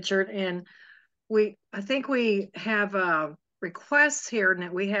 Thank you, Richard. And I think we have requests here,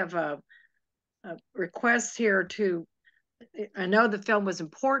 and we have a request here to, I know the film was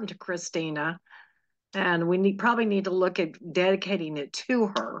important to Kristina, and we probably need to look at dedicating it to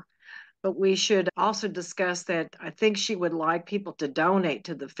her, but we should also discuss that I think she would like people to donate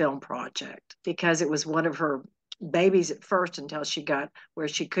to the film project, because it was one of her babies at first until she got where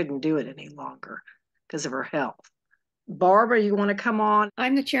she couldn't do it any longer because of her health. Barbara, you want to come on?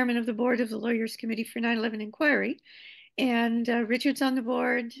 I'm the chairman of the board of the Lawyers Committee for 9/11 Inquiry, and Richard's on the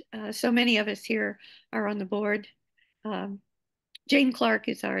board. So many of us here are on the board. Jane Clark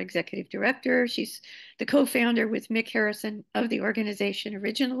is our executive director. She's the co-founder with Mick Harrison of the organization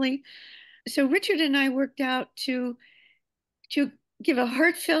originally. So Richard and I worked out to give a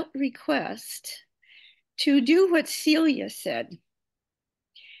heartfelt request to do what Celia said.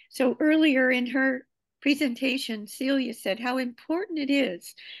 So earlier in her presentation, Celia said how important it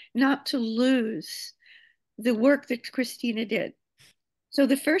is not to lose the work that Kristina did. So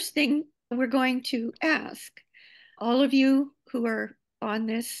the first thing we're going to ask all of you who are on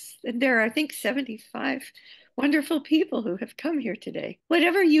this, and there are, I think, 75 wonderful people who have come here today.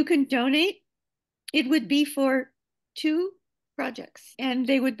 Whatever you can donate, it would be for 2 projects, and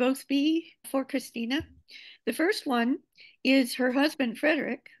they would both be for Kristina. The first one is her husband,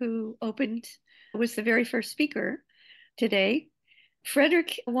 Frederick, who was the very first speaker today.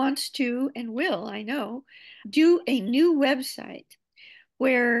 Frederick wants to, and will, I know, do a new website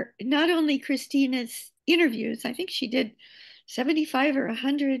where not only Kristina's interviews, I think she did 75 or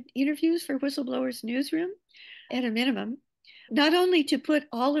 100 interviews for Whistleblowers Newsroom at a minimum, not only to put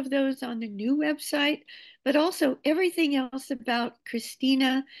all of those on the new website, but also everything else about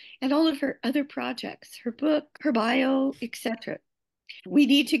Kristina and all of her other projects, her book, her bio, etc. We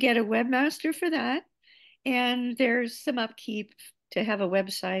need to get a webmaster for that. And there's some upkeep to have a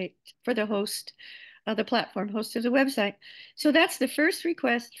website for the host, the platform host of the website. So that's the first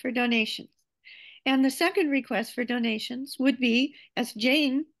request for donations. And the second request for donations would be, as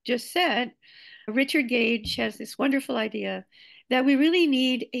Jane just said, Richard Gage has this wonderful idea that we really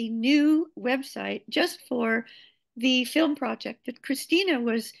need a new website just for the film project that Kristina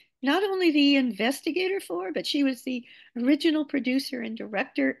was not only the investigator for, but she was the original producer and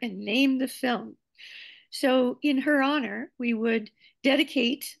director and named the film. So in her honor, we would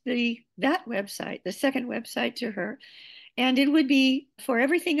dedicate that website, the second website, to her. And it would be for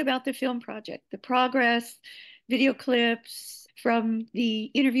everything about the film project, the progress, video clips from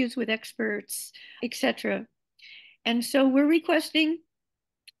the interviews with experts, etc. And so we're requesting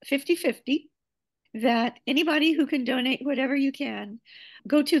 50-50, that anybody who can donate whatever you can,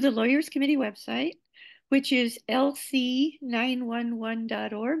 go to the Lawyers Committee website, which is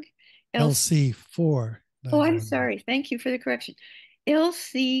lc911.org. LC4. Oh, I'm sorry. Thank you for the correction.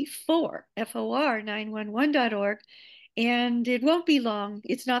 LC4, FOR 911.org. And it won't be long.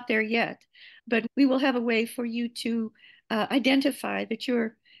 It's not there yet, but we will have a way for you to identify that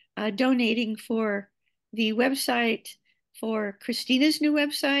you're donating for the website, for Kristina's new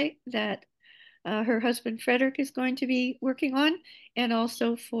website that her husband Frederick is going to be working on, and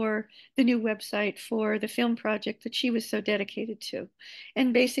also for the new website for the film project that she was so dedicated to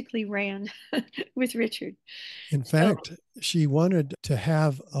and basically ran with Richard. In fact, she wanted to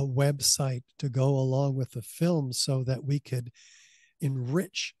have a website to go along with the film so that we could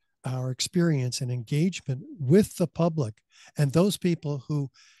enrich our experience and engagement with the public and those people who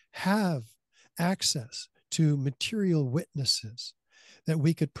have access to material witnesses that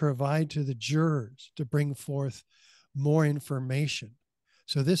we could provide to the jurors to bring forth more information.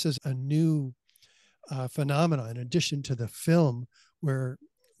 So this is a new phenomenon. In addition to the film, where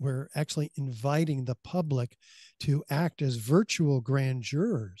we're actually inviting the public to act as virtual grand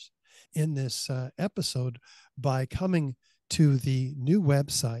jurors in this episode by coming to the new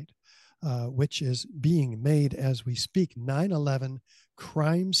website, which is being made as we speak, 9/11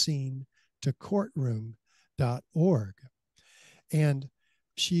 crime scene to courtroom.org. And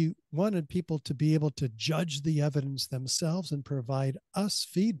she wanted people to be able to judge the evidence themselves and provide us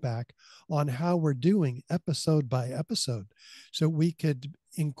feedback on how we're doing episode by episode, so we could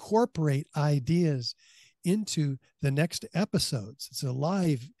incorporate ideas into the next episodes. It's a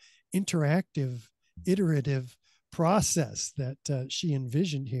live, interactive, iterative process that she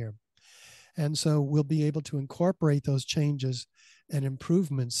envisioned here. And so we'll be able to incorporate those changes and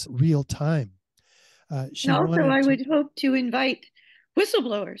improvements real time. And also, I would hope to invite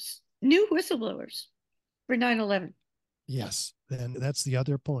whistleblowers, new whistleblowers for 9/11. Yes, and that's the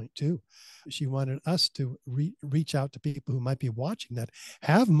other point too. She wanted us to reach out to people who might be watching that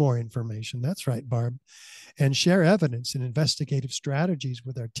have more information. That's right, Barb, and share evidence and investigative strategies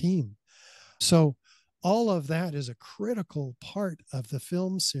with our team. So all of that is a critical part of the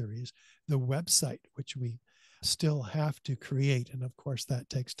film series, the website, which we still have to create. And of course, that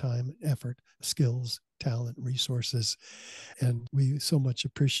takes time, effort, skills, talent, resources. And we so much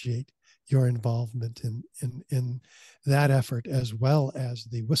appreciate your involvement in that effort, as well as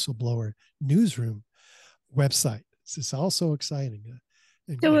the Whistleblower Newsroom website. This is also exciting.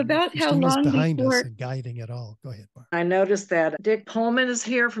 So about how Kristina's long behind before us and guiding it all. Go ahead, Barb. I noticed that Dick Pullman is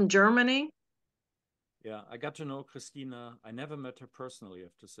here from Germany. Yeah, I got to know Kristina. I never met her personally, I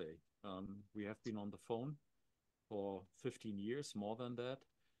have to say. We have been on the phone for 15 years, more than that.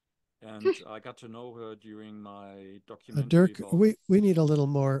 And I got to know her during my documentary. Dirk, we need a little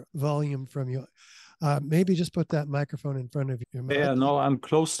more volume from you. Maybe just put that microphone in front of your mouth. Yeah, no, I'm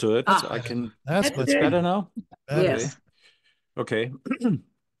close to it. I can. That's It's better now? Yes. Okay.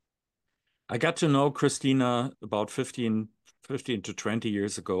 I got to know Kristina about 15 to 20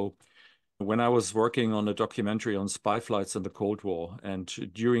 years ago, when I was working on a documentary on spy flights in the Cold War. And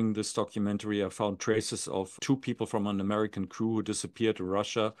during this documentary, I found traces of 2 people from an American crew who disappeared in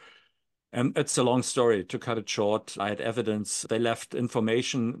Russia. And it's a long story. To cut it short, I had evidence. They left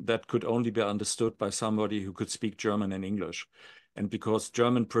information that could only be understood by somebody who could speak German and English. And because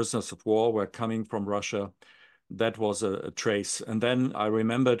German prisoners of war were coming from Russia, that was a trace. And then I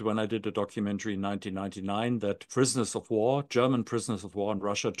remembered when I did a documentary in 1999 that prisoners of war, German prisoners of war in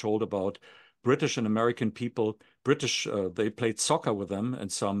Russia, told about British and American people. British, they played soccer with them, and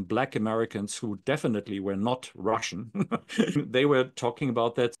some Black Americans who definitely were not Russian. They were talking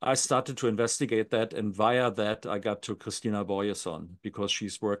about that. I started to investigate that, and via that, I got to Kristina Borjesson, because she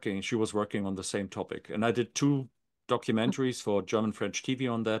was working on the same topic. And I did 2 documentaries for German-French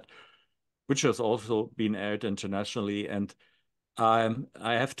TV on that, which has also been aired internationally. And I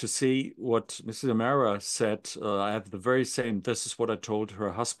have to say what Mrs. Amara said. I have the very same. This is what I told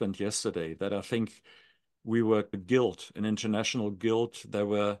her husband yesterday, that I think we were guilt, an international guilt. There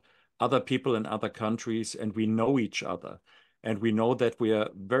were other people in other countries, and we know each other. And we know that we are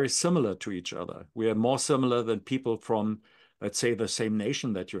very similar to each other. We are more similar than people from, let's say, the same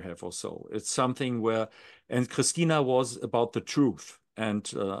nation that you have or so. It's something where, and Kristina was about the truth.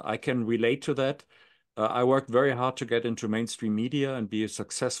 And I can relate to that. I worked very hard to get into mainstream media and be a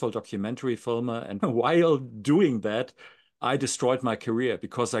successful documentary filmer. And while doing that, I destroyed my career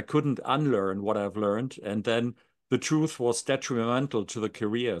because I couldn't unlearn what I've learned. And then the truth was detrimental to the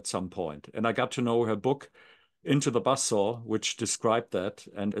career at some point. And I got to know her book, Into the Buzzsaw, which described that.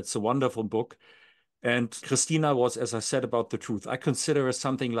 And it's a wonderful book. And Kristina was, as I said about the truth, I consider her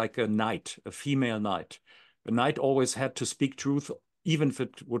something like a knight, a female knight. A knight always had to speak truth, even if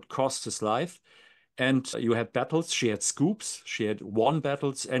it would cost his life. And you had battles, she had scoops, she had won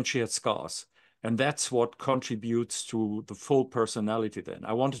battles, and she had scars. And that's what contributes to the full personality then.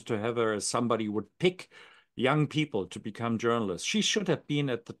 I wanted to have her as somebody who would pick young people to become journalists. She should have been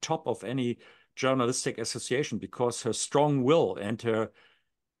at the top of any journalistic association because her strong will and her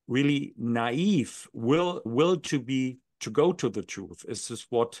really naive will to go to the truth is just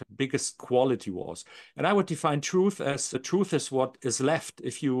what biggest quality was. And I would define truth as the truth is what is left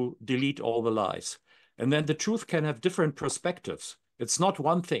if you delete all the lies. And then the truth can have different perspectives. It's not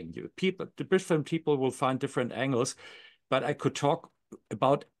one thing. Different people will find different angles, but I could talk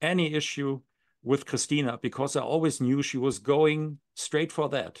about any issue with Kristina because I always knew she was going straight for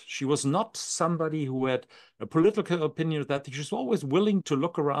that. She was not somebody who had a political opinion that she was always willing to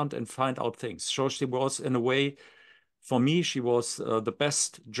look around and find out things. So she was, in a way, for me, she was the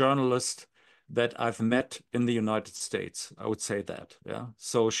best journalist that I've met in the United States. I would say that. Yeah.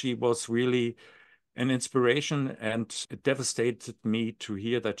 So she was really an inspiration, and it devastated me to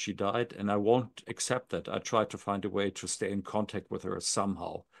hear that she died. And I won't accept that. I tried to find a way to stay in contact with her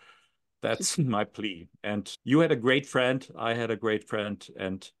somehow. That's my plea. And you had a great friend. I had a great friend,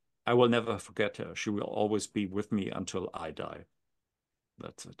 and I will never forget her. She will always be with me until I die.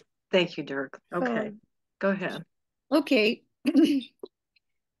 That's it. Thank you, Dirk. Okay, go ahead. Okay.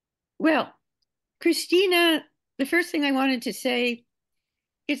 Well, Kristina, the first thing I wanted to say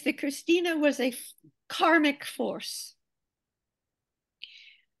is that Kristina was a karmic force.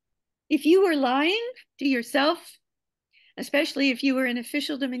 If you were lying to yourself, especially if you were in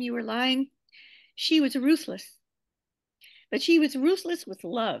officialdom and you were lying, she was ruthless. But she was ruthless with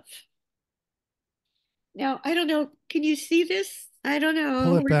love. Now, I don't know. Can you see this? I don't know.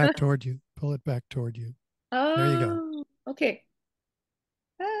 Pull it back toward you. Pull it back toward you. Oh, there you go. Okay.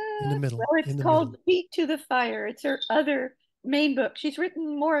 In the middle. Well, it's called Feet to the Fire. It's her other main book. She's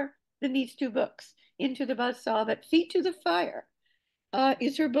written more than these two books, Into the Buzzsaw, but Feet to the Fire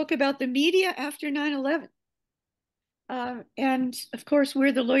is her book about the media after 9/11. And of course,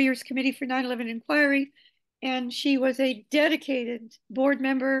 we're the Lawyers Committee for 9/11 Inquiry, and she was a dedicated board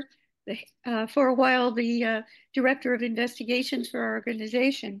member, for a while, the director of investigations for our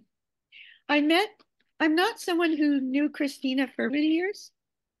organization. I'm not someone who knew Kristina for many years,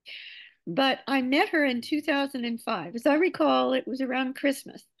 but I met her in 2005. As I recall, it was around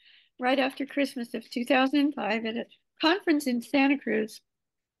Christmas, right after Christmas of 2005, at a conference in Santa Cruz,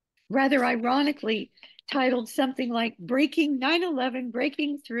 rather ironically titled something like Breaking 9/11,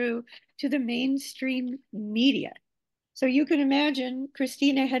 Breaking Through to the Mainstream Media. So you can imagine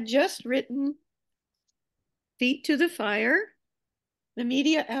Kristina had just written Feet to the Fire, the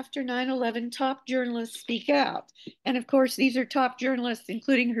media after 9/11, top journalists speak out. And of course, these are top journalists,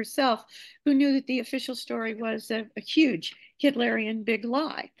 including herself, who knew that the official story was a huge Hitlerian big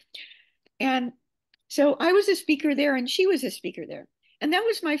lie. And so I was a speaker there and she was a speaker there. And that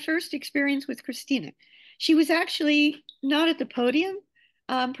was my first experience with Kristina. She was actually not at the podium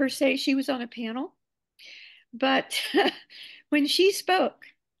per se. She was on a panel. But when she spoke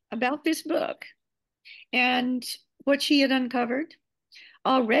about this book and what she had uncovered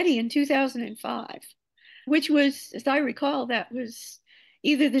already in 2005, which was, as I recall, that was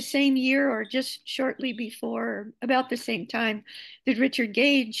either the same year or just shortly before, or about the same time that Richard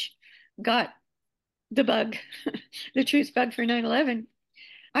Gage got the bug, the truth bug for 9/11.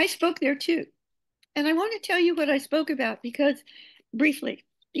 I spoke there too. And I want to tell you what I spoke about briefly,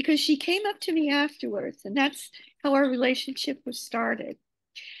 because she came up to me afterwards, and that's how our relationship was started.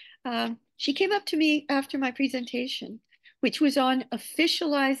 She came up to me after my presentation, which was on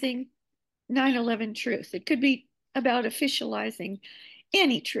officializing 9/11 truth. It could be about officializing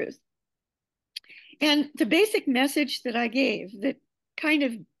any truth. And the basic message that I gave that kind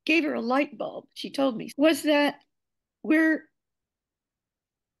of gave her a light bulb, she told me, was that where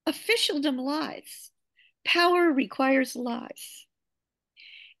officialdom lies, power requires lies.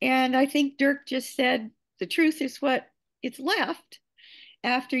 And I think Dirk just said the truth is what is left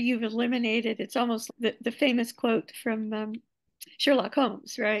after you've eliminated. It's almost the famous quote from Sherlock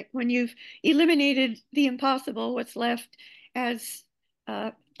Holmes, right? When you've eliminated the impossible, what's left, as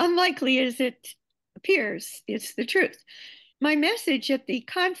unlikely as it appears, is the truth. My message at the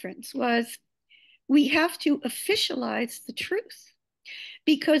conference was, we have to officialize the truth,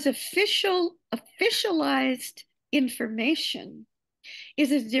 because officialized information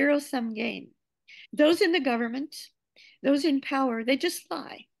is a zero-sum game. Those in the government, those in power, they just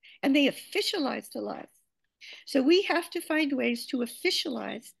lie, and they officialize the lies. So we have to find ways to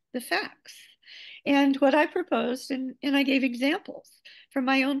officialize the facts. And what I proposed, and I gave examples from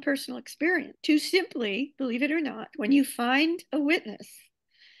my own personal experience, to simply, believe it or not, when you find a witness,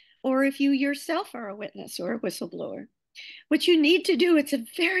 or if you yourself are a witness or a whistleblower, what you need to do, it's a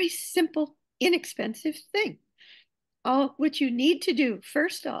very simple, inexpensive thing. What you need to do,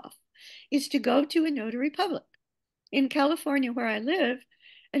 first off, is to go to a notary public. In California, where I live,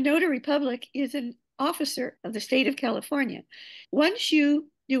 a notary public is an officer of the state of California. Once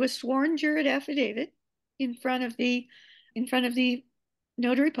you do a sworn juror affidavit in front of the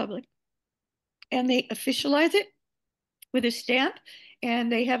notary public, and they officialize it with a stamp,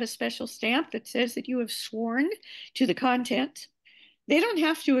 and they have a special stamp that says that you have sworn to the content. They don't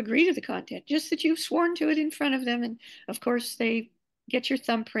have to agree to the content, just that you've sworn to it in front of them. And of course, they get your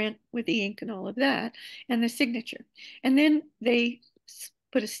thumbprint with the ink and all of that, and the signature. And then they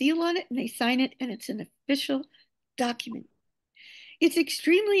put a seal on it and they sign it, and it's an official document. It's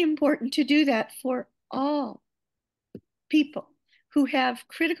extremely important to do that for all people who have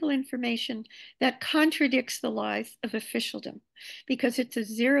critical information that contradicts the lies of officialdom, because it's a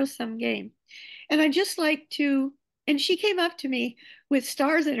zero-sum game. And I just like to, and she came up to me with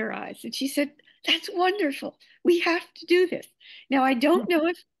stars in her eyes, and she said, "That's wonderful. We have to do this." Now, I don't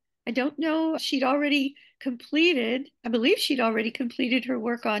know if she'd already completed, I believe she'd already completed her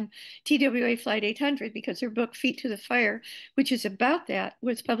work on TWA Flight 800, because her book, Feet to the Fire, which is about that,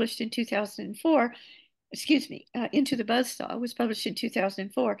 was published in 2004. Into the Buzzsaw was published in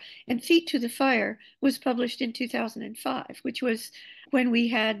 2004, and Feet to the Fire was published in 2005, which was when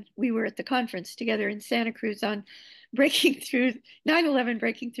we were at the conference together in Santa Cruz on breaking through 9/11,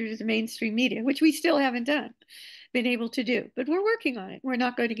 breaking through the mainstream media, which we still haven't been able to do, but we're working on it. We're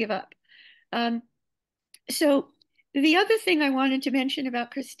not going to give up. So the other thing I wanted to mention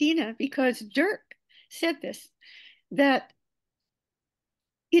about Kristina, because Dirk said this, that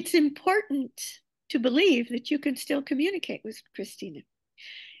it's important to believe that you can still communicate with Kristina.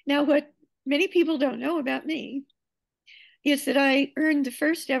 Now, what many people don't know about me is that I earned the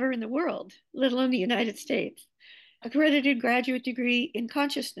first ever in the world, let alone the United States, accredited graduate degree in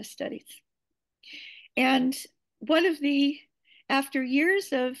consciousness studies. And after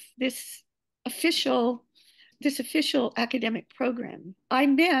years of this official academic program, I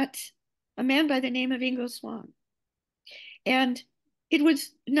met a man by the name of Ingo Swann. And it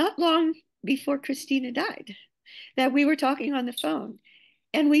was not long before Kristina died that we were talking on the phone,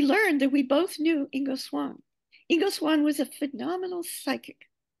 and we learned that we both knew Ingo Swann. Ingo Swann was a phenomenal psychic,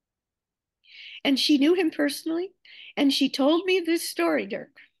 and she knew him personally, and she told me this story,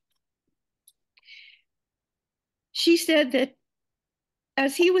 Dirk. She said that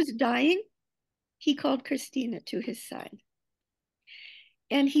as he was dying, he called Kristina to his side.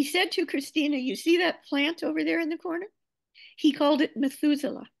 And he said to Kristina, "You see that plant over there in the corner?" He called it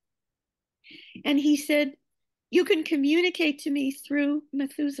Methuselah. And he said, "You can communicate to me through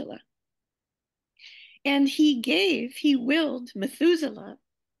Methuselah." And he willed Methuselah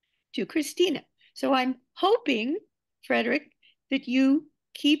to Kristina. So I'm hoping, Frederick, that you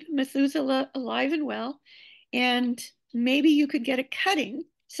keep Methuselah alive and well, and maybe you could get a cutting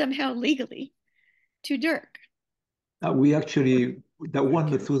somehow legally to Dirk. We actually, that one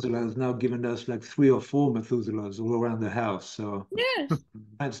Methuselah has now given us like 3 or 4 Methuselahs all around the house. So yes,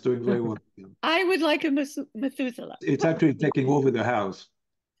 it's doing very well. I would like a Methuselah. It's actually taking over the house.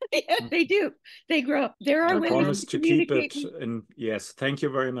 Yes, they do. They grow. There are I ways promise to keep it. communicate. And yes, thank you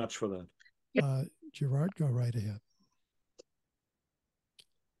very much for that. Gerard, go right ahead.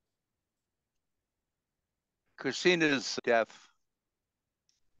 Kristina's death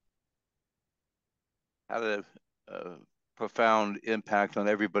had a profound impact on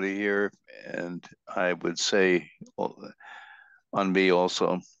everybody here, and I would say on me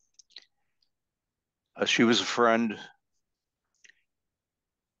also. She was a friend.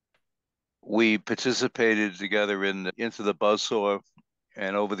 We participated together in Into the Buzzsaw,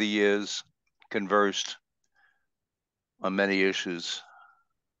 and over the years conversed on many issues.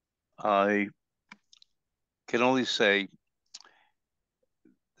 I can only say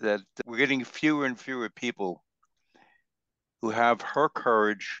that we're getting fewer and fewer people who have her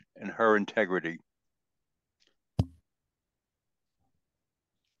courage and her integrity.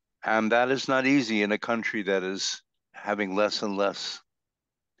 And that is not easy in a country that is having less and less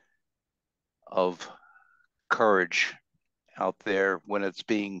of courage out there when it's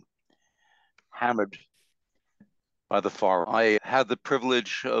being hammered by the far. I had the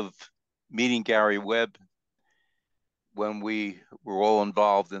privilege of meeting Gary Webb when we were all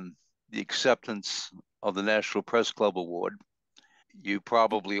involved in the acceptance of the National Press Club Award. You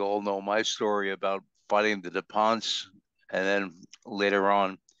probably all know my story about fighting the DuPonts, and then later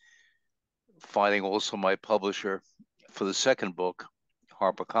on fighting also my publisher for the second book,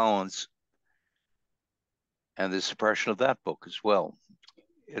 HarperCollins, and the suppression of that book as well.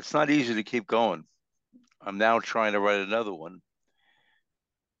 It's not easy to keep going. I'm now trying to write another one.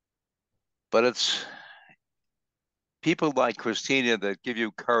 But it's people like Kristina that give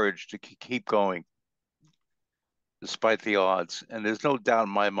you courage to keep going despite the odds. And there's no doubt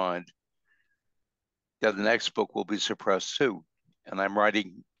in my mind that the next book will be suppressed too. And I'm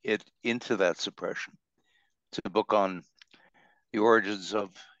writing it into that suppression. It's a book on the origins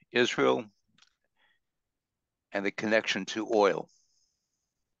of Israel and the connection to oil.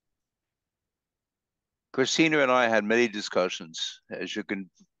 Kristina and I had many discussions, as you can,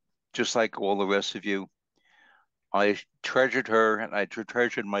 just like all the rest of you. I treasured her, and I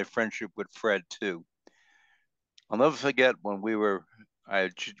treasured my friendship with Fred too. I'll never forget when I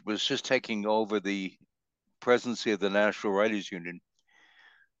was just taking over the presidency of the National Writers Union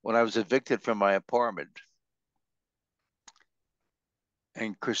when I was evicted from my apartment.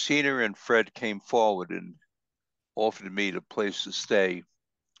 And Kristina and Fred came forward and offered me a place to stay.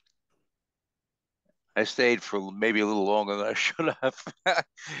 I stayed for maybe a little longer than I should have. It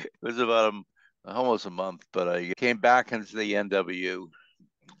was about almost a month, but I came back into the NW.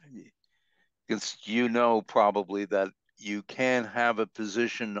 Because you know probably that you can't have a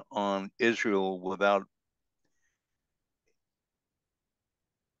position on Israel without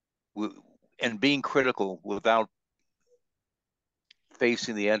and being critical without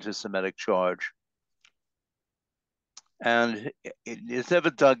facing the anti-Semitic charge. And it's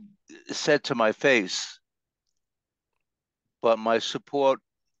never said to my face, but my support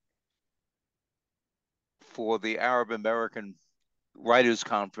for the Arab American Writers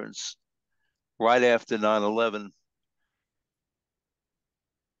Conference right after 9/11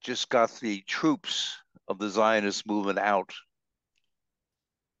 just got the troops of the Zionist movement out.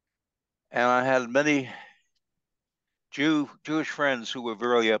 And I had many Jewish friends who were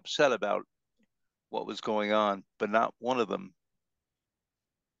very upset about what was going on, but not one of them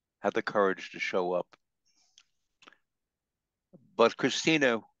had the courage to show up. But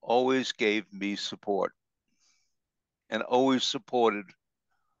Kristina always gave me support and always supported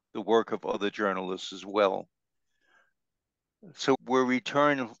the work of other journalists as well. So we're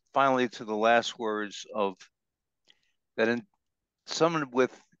returning finally to the last words of that someone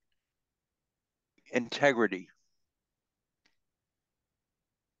with integrity,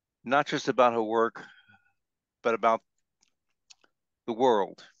 not just about her work, but about the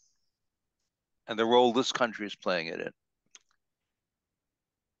world and the role this country is playing in it.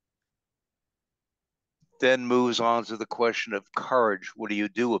 Then moves on to the question of courage. What do you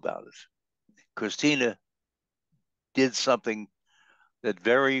do about it? Kristina did something that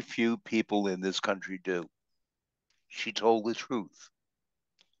very few people in this country do. She told the truth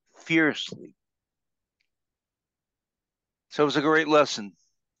fiercely. So it was a great lesson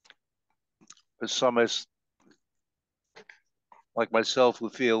for some like myself who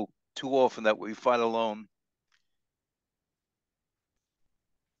feel too often that we fight alone.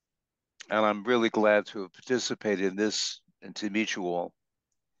 And I'm really glad to have participated in this and to meet you all.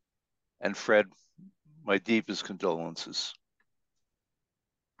 And Fred, my deepest condolences.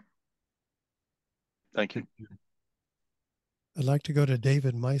 Thank you. I'd like to go to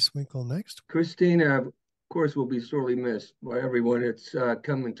David Meiswinkle next. Kristina, of course, will be sorely missed by everyone that's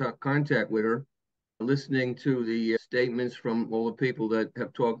come in contact with her. Listening to the statements from all the people that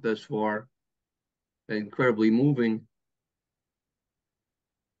have talked thus far, incredibly moving.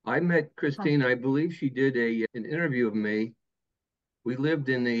 I met Kristina, I believe she did an interview of me. We lived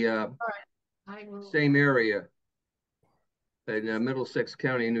in the same area in Middlesex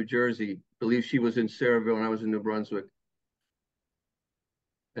County in New Jersey. I believe she was in Saraville and I was in New Brunswick.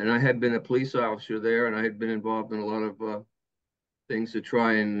 And I had been a police officer there, and I had been involved in a lot of things to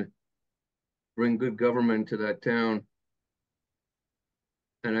try and bring good government to that town.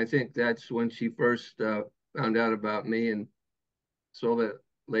 And I think that's when she first found out about me, and saw that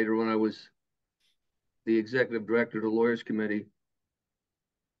later when I was the executive director of the Lawyers Committee.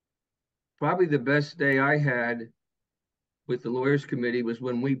 Probably the best day I had with the Lawyers Committee was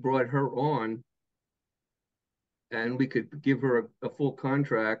when we brought her on and we could give her a full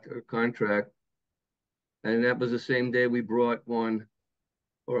contract. And that was the same day we brought one,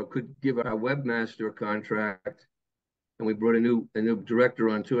 or could give our webmaster a contract. And we brought a new director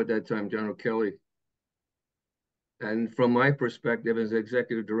on too at that time, John O'Kelly. And from my perspective as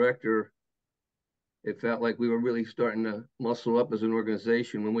executive director, it felt like we were really starting to muscle up as an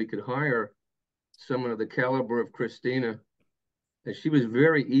organization when we could hire someone of the caliber of Kristina. And she was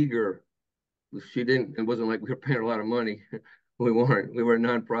very eager She didn't, it wasn't like we were paying a lot of money. We weren't, we were a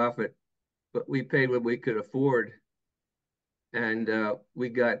nonprofit, but we paid what we could afford. And we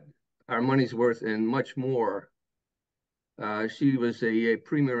got our money's worth and much more. She was a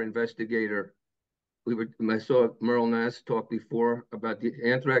premier investigator. I saw Merle Nass talk before about the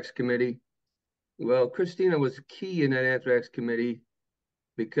anthrax committee. Well, Kristina was key in that anthrax committee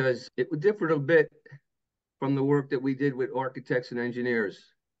because it differed a bit from the work that we did with architects and engineers.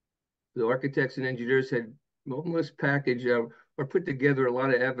 The architects and engineers had almost packaged or put together a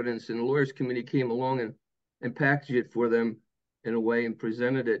lot of evidence, and the lawyers committee came along and packaged it for them in a way and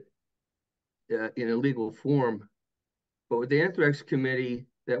presented it in a legal form. But with the anthrax committee,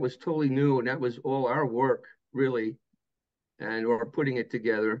 that was totally new, and that was all our work, really, or putting it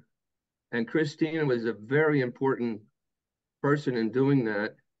together. And Kristina was a very important person in doing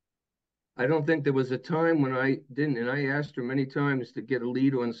that. I don't think there was a time when I didn't, and I asked her many times to get a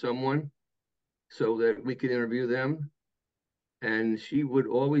lead on someone so that we could interview them. And she would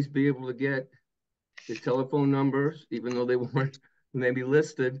always be able to get the telephone numbers, even though they weren't maybe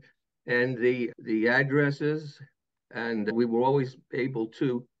listed, and the addresses. And we were always able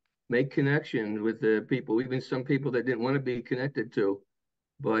to make connections with the people, even some people that didn't want to be connected to.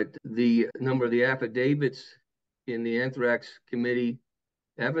 But the number of the affidavits in the anthrax committee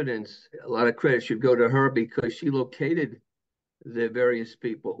evidence, a lot of credit should go to her because she located the various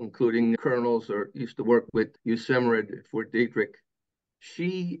people, including colonels or used to work with USEMRID at Fort Detrick.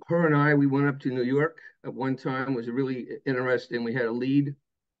 Her and I, we went up to New York at one time. It was really interesting. We had a lead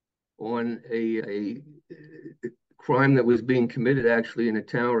on a crime that was being committed actually in the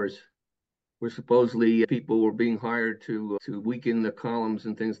towers, where supposedly people were being hired to weaken the columns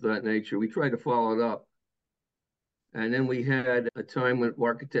and things of that nature. We tried to follow it up. And then we had a time with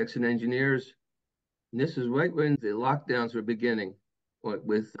architects and engineers. And this is right when the lockdowns were beginning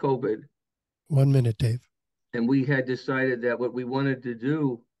with COVID. 1 minute, Dave. And we had decided that what we wanted to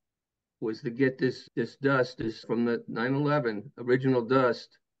do was to get this dust from the 9/11 original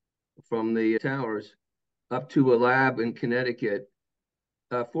dust from the towers up to a lab in Connecticut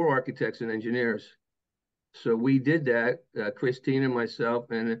for architects and engineers. So we did that, Kristina, myself,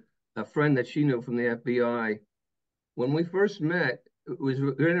 and a friend that she knew from the FBI. When we first met, it was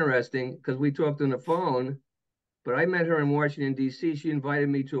interesting because we talked on the phone, but I met her in Washington, D.C. She invited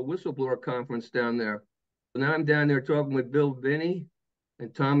me to a whistleblower conference down there. So now I'm down there talking with Bill Binney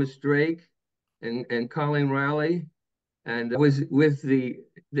and Thomas Drake and Colleen Rowley, and I was with the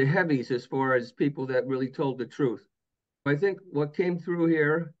heavies as far as people that really told the truth. I think what came through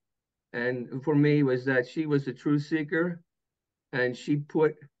here, and for me, was that she was a truth seeker, and she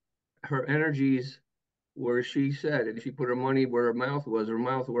put her energies where she said it. She put her money where her mouth was, her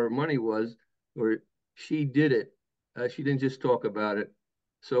mouth where her money was, or she did it. She didn't just talk about it.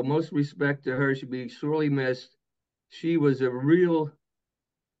 So most respect to her. She'd be sorely missed. She was a real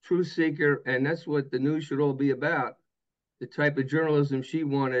truth seeker, and that's what the news should all be about. The type of journalism she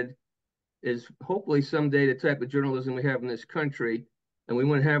wanted is hopefully someday the type of journalism we have in this country, and we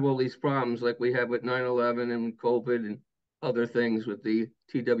wouldn't have all these problems like we have with 9/11 and COVID and other things with the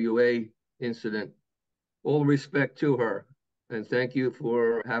TWA incident. All respect to her, and thank you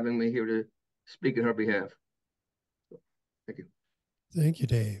for having me here to speak on her behalf. Thank you. Thank you,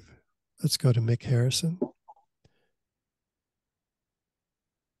 Dave. Let's go to Mick Harrison.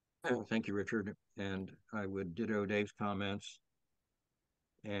 Thank you, Richard. And I would ditto Dave's comments.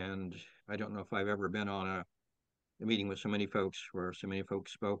 And I don't know if I've ever been on a meeting with so many folks where so many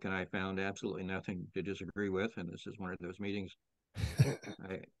folks spoke and I found absolutely nothing to disagree with. And this is one of those meetings.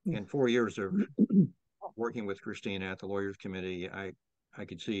 In 4 years of working with Kristina at the Lawyers Committee, I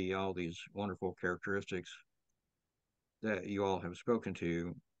could see all these wonderful characteristics that you all have spoken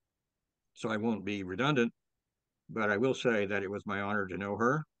to. So I won't be redundant, but I will say that it was my honor to know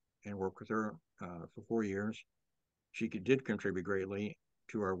her and work with her for 4 years. She did contribute greatly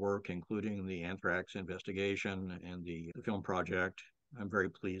to our work, including the anthrax investigation and the film project. I'm very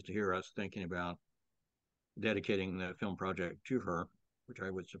pleased to hear us thinking about dedicating the film project to her, which I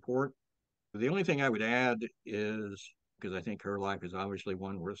would support. The only thing I would add is, because I think her life is obviously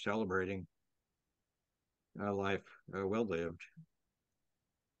one worth celebrating, a life well lived.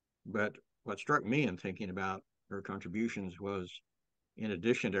 But what struck me in thinking about her contributions was, in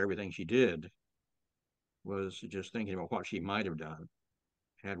addition to everything she did, was just thinking about what she might have done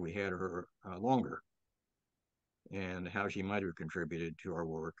had we had her longer, and how she might have contributed to our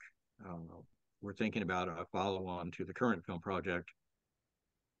work. We're thinking about a follow-on to the current film project,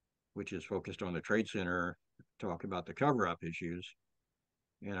 which is focused on the Trade Center, talk about the cover-up issues.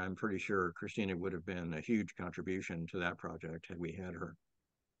 And I'm pretty sure Kristina would have been a huge contribution to that project had we had her.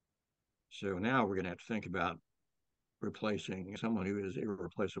 So now we're going to have to think about replacing someone who is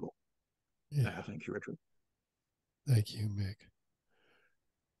irreplaceable. Yeah. Thank you, Richard. Thank you, Mick.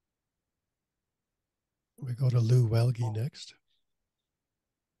 We go to Lou Welge next.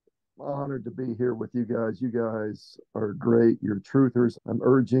 Honored to be here with you guys. You guys are great. You're truthers. I'm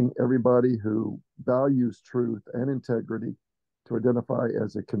urging everybody who values truth and integrity to identify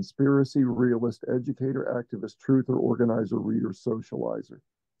as a conspiracy realist, educator, activist, truther, organizer, reader, socializer.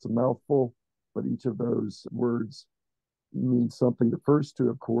 It's a mouthful, but each of those words means something. The first two,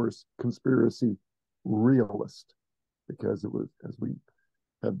 of course, conspiracy realist, because it was, as we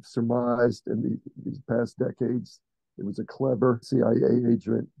have surmised in these past decades, it was a clever CIA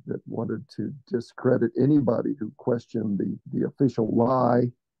agent that wanted to discredit anybody who questioned the official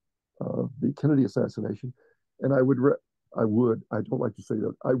lie of the Kennedy assassination. And I don't like to say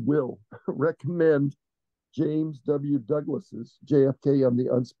that, I will recommend James W. Douglas's JFK on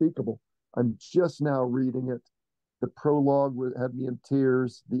the Unspeakable. I'm just now reading it. The prologue had me in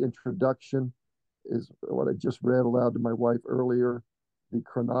tears. The introduction is what I just read aloud to my wife earlier. The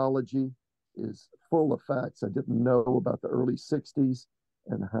chronology is full of facts I didn't know about the early 60s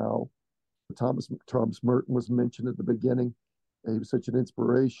and how Thomas Merton was mentioned at the beginning. He was such an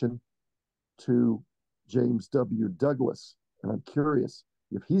inspiration to James W. Douglas. And I'm curious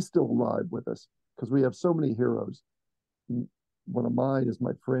if he's still alive with us, because we have so many heroes. One of mine is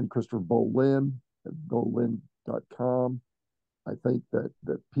my friend Christopher Bolin at bolin.com. I think that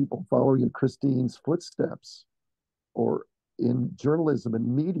people following in Christine's footsteps or in journalism and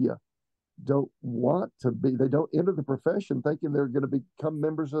media don't want to be, they don't enter the profession thinking they're going to become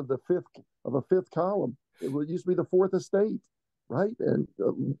members of a fifth column. It used to be the fourth estate, right? And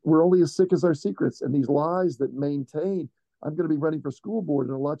we're only as sick as our secrets. And these lies that maintain, I'm going to be running for school board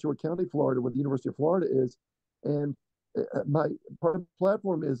in Alachua County, Florida, where the University of Florida is. And my part of the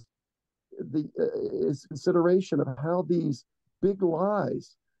platform is consideration of how these big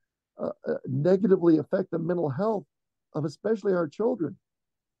lies negatively affect the mental health of especially our children.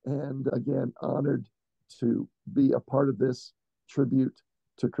 And again, honored to be a part of this tribute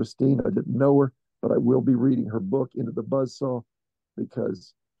to Christine. I didn't know her, but I will be reading her book, Into the Buzzsaw,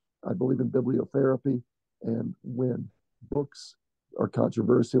 because I believe in bibliotherapy. And when books are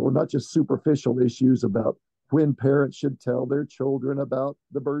controversial, or not just superficial issues about when parents should tell their children about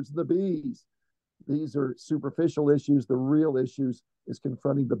the birds and the bees, these are superficial issues. The real issues is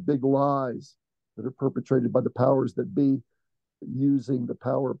confronting the big lies that are perpetrated by the powers that be, using the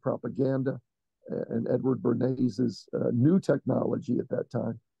power of propaganda and Edward Bernays' new technology at that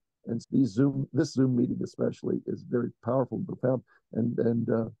time. And this Zoom meeting especially is very powerful and profound.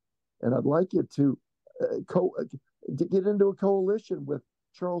 And I'd like you to get into a coalition with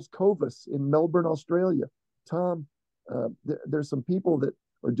Charles Kovas in Melbourne, Australia. Tom, there's some people that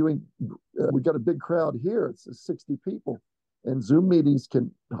are doing, we've got a big crowd here. It's 60 people. And Zoom meetings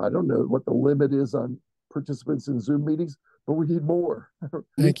I don't know what the limit is on participants in Zoom meetings, but we need more.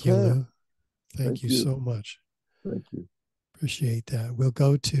 Thank you, Lou. Thank you so much. Thank you. Appreciate that. We'll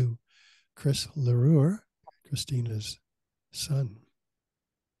go to Chris Leroux, Christina's son.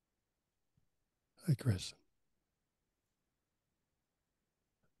 Hi, Chris.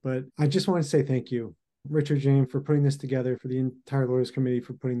 But I just want to say thank you, Richard Jane, for putting this together, for the entire Lawyers Committee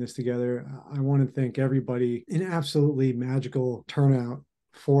for putting this together. I want to thank everybody. An absolutely magical turnout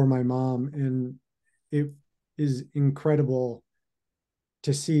for my mom. And it is incredible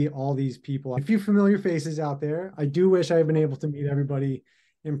to see all these people. A few familiar faces out there. I do wish I had been able to meet everybody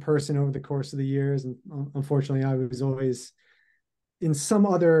in person over the course of the years. And unfortunately, I was always in some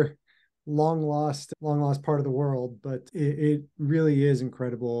other long lost part of the world. But it really is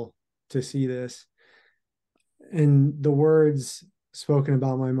incredible to see this. And the words spoken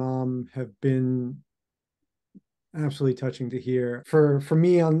about my mom have been absolutely touching to hear. For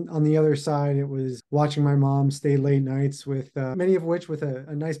me on the other side, it was watching my mom stay late nights with many of which with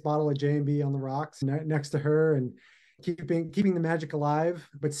a nice bottle of J&B on the rocks next to her and keeping the magic alive.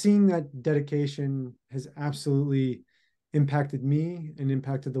 But seeing that dedication has absolutely impacted me and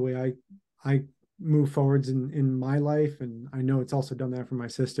impacted the way I move forwards in my life. And I know it's also done that for my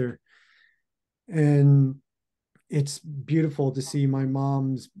sister. And it's beautiful to see my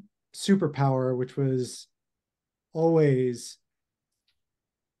mom's superpower, which was always,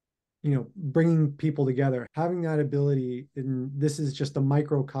 bringing people together, having that ability. And this is just a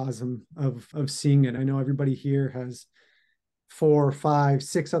microcosm of seeing it. I know everybody here has 4, 5,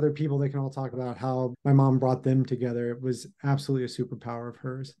 6 other people that can all talk about how my mom brought them together. It was absolutely a superpower of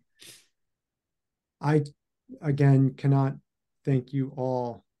hers. I, again, cannot thank you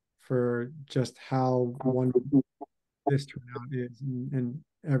all for just how wonderful this turnout is and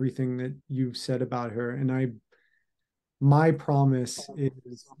everything that you've said about her. And my promise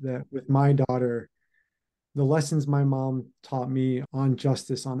is that with my daughter, the lessons my mom taught me on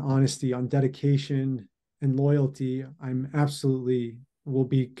justice, on honesty, on dedication and loyalty, I'm absolutely will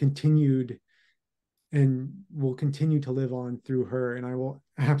be continued and will continue to live on through her. And I will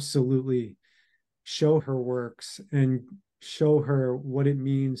absolutely show her works and show her what it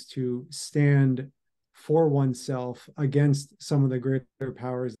means to stand for oneself against some of the greater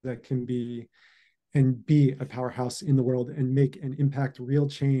powers that can be, and be a powerhouse in the world and make and impact real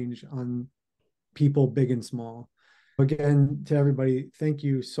change on people big and small. Again, to everybody, thank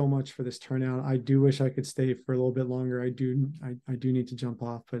you so much for this turnout. I do wish I could stay for a little bit longer. I do need to jump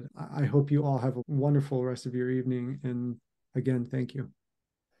off, but I hope you all have a wonderful rest of your evening. And again, thank you.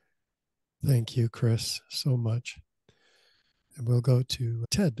 Thank you, Chris, so much. And we'll go to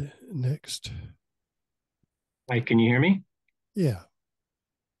Ted next. Hi, can you hear me? Yeah.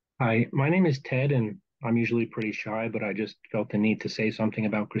 Hi, my name is Ted, and I'm usually pretty shy, but I just felt the need to say something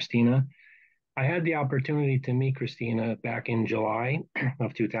about Kristina. I had the opportunity to meet Kristina back in July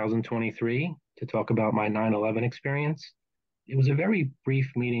of 2023 to talk about my 9/11 experience. It was a very brief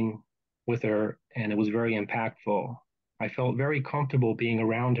meeting with her, and it was very impactful. I felt very comfortable being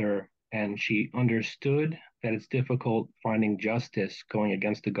around her, and she understood that it's difficult finding justice going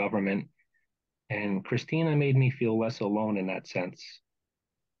against the government. And Kristina made me feel less alone in that sense.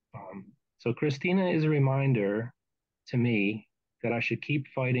 So Kristina is a reminder to me that I should keep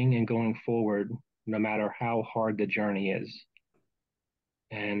fighting and going forward no matter how hard the journey is.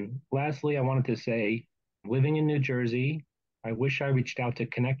 And lastly, I wanted to say, living in New Jersey, I wish I reached out to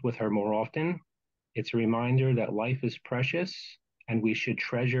connect with her more often. It's a reminder that life is precious and we should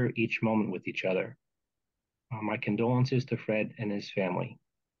treasure each moment with each other. My condolences to Fred and his family.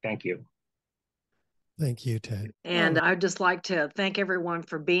 Thank you. Thank you, Ted. And I'd just like to thank everyone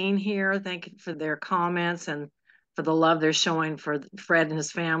for being here. Thank you for their comments and for the love they're showing for Fred and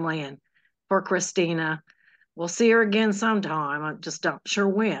his family and for Kristina. We'll see her again sometime. I'm just not sure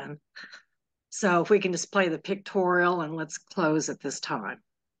when. So if we can just play the pictorial and let's close at this time.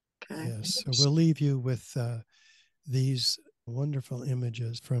 Okay. Yes, so we'll leave you with these wonderful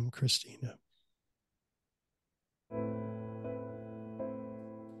images from Kristina.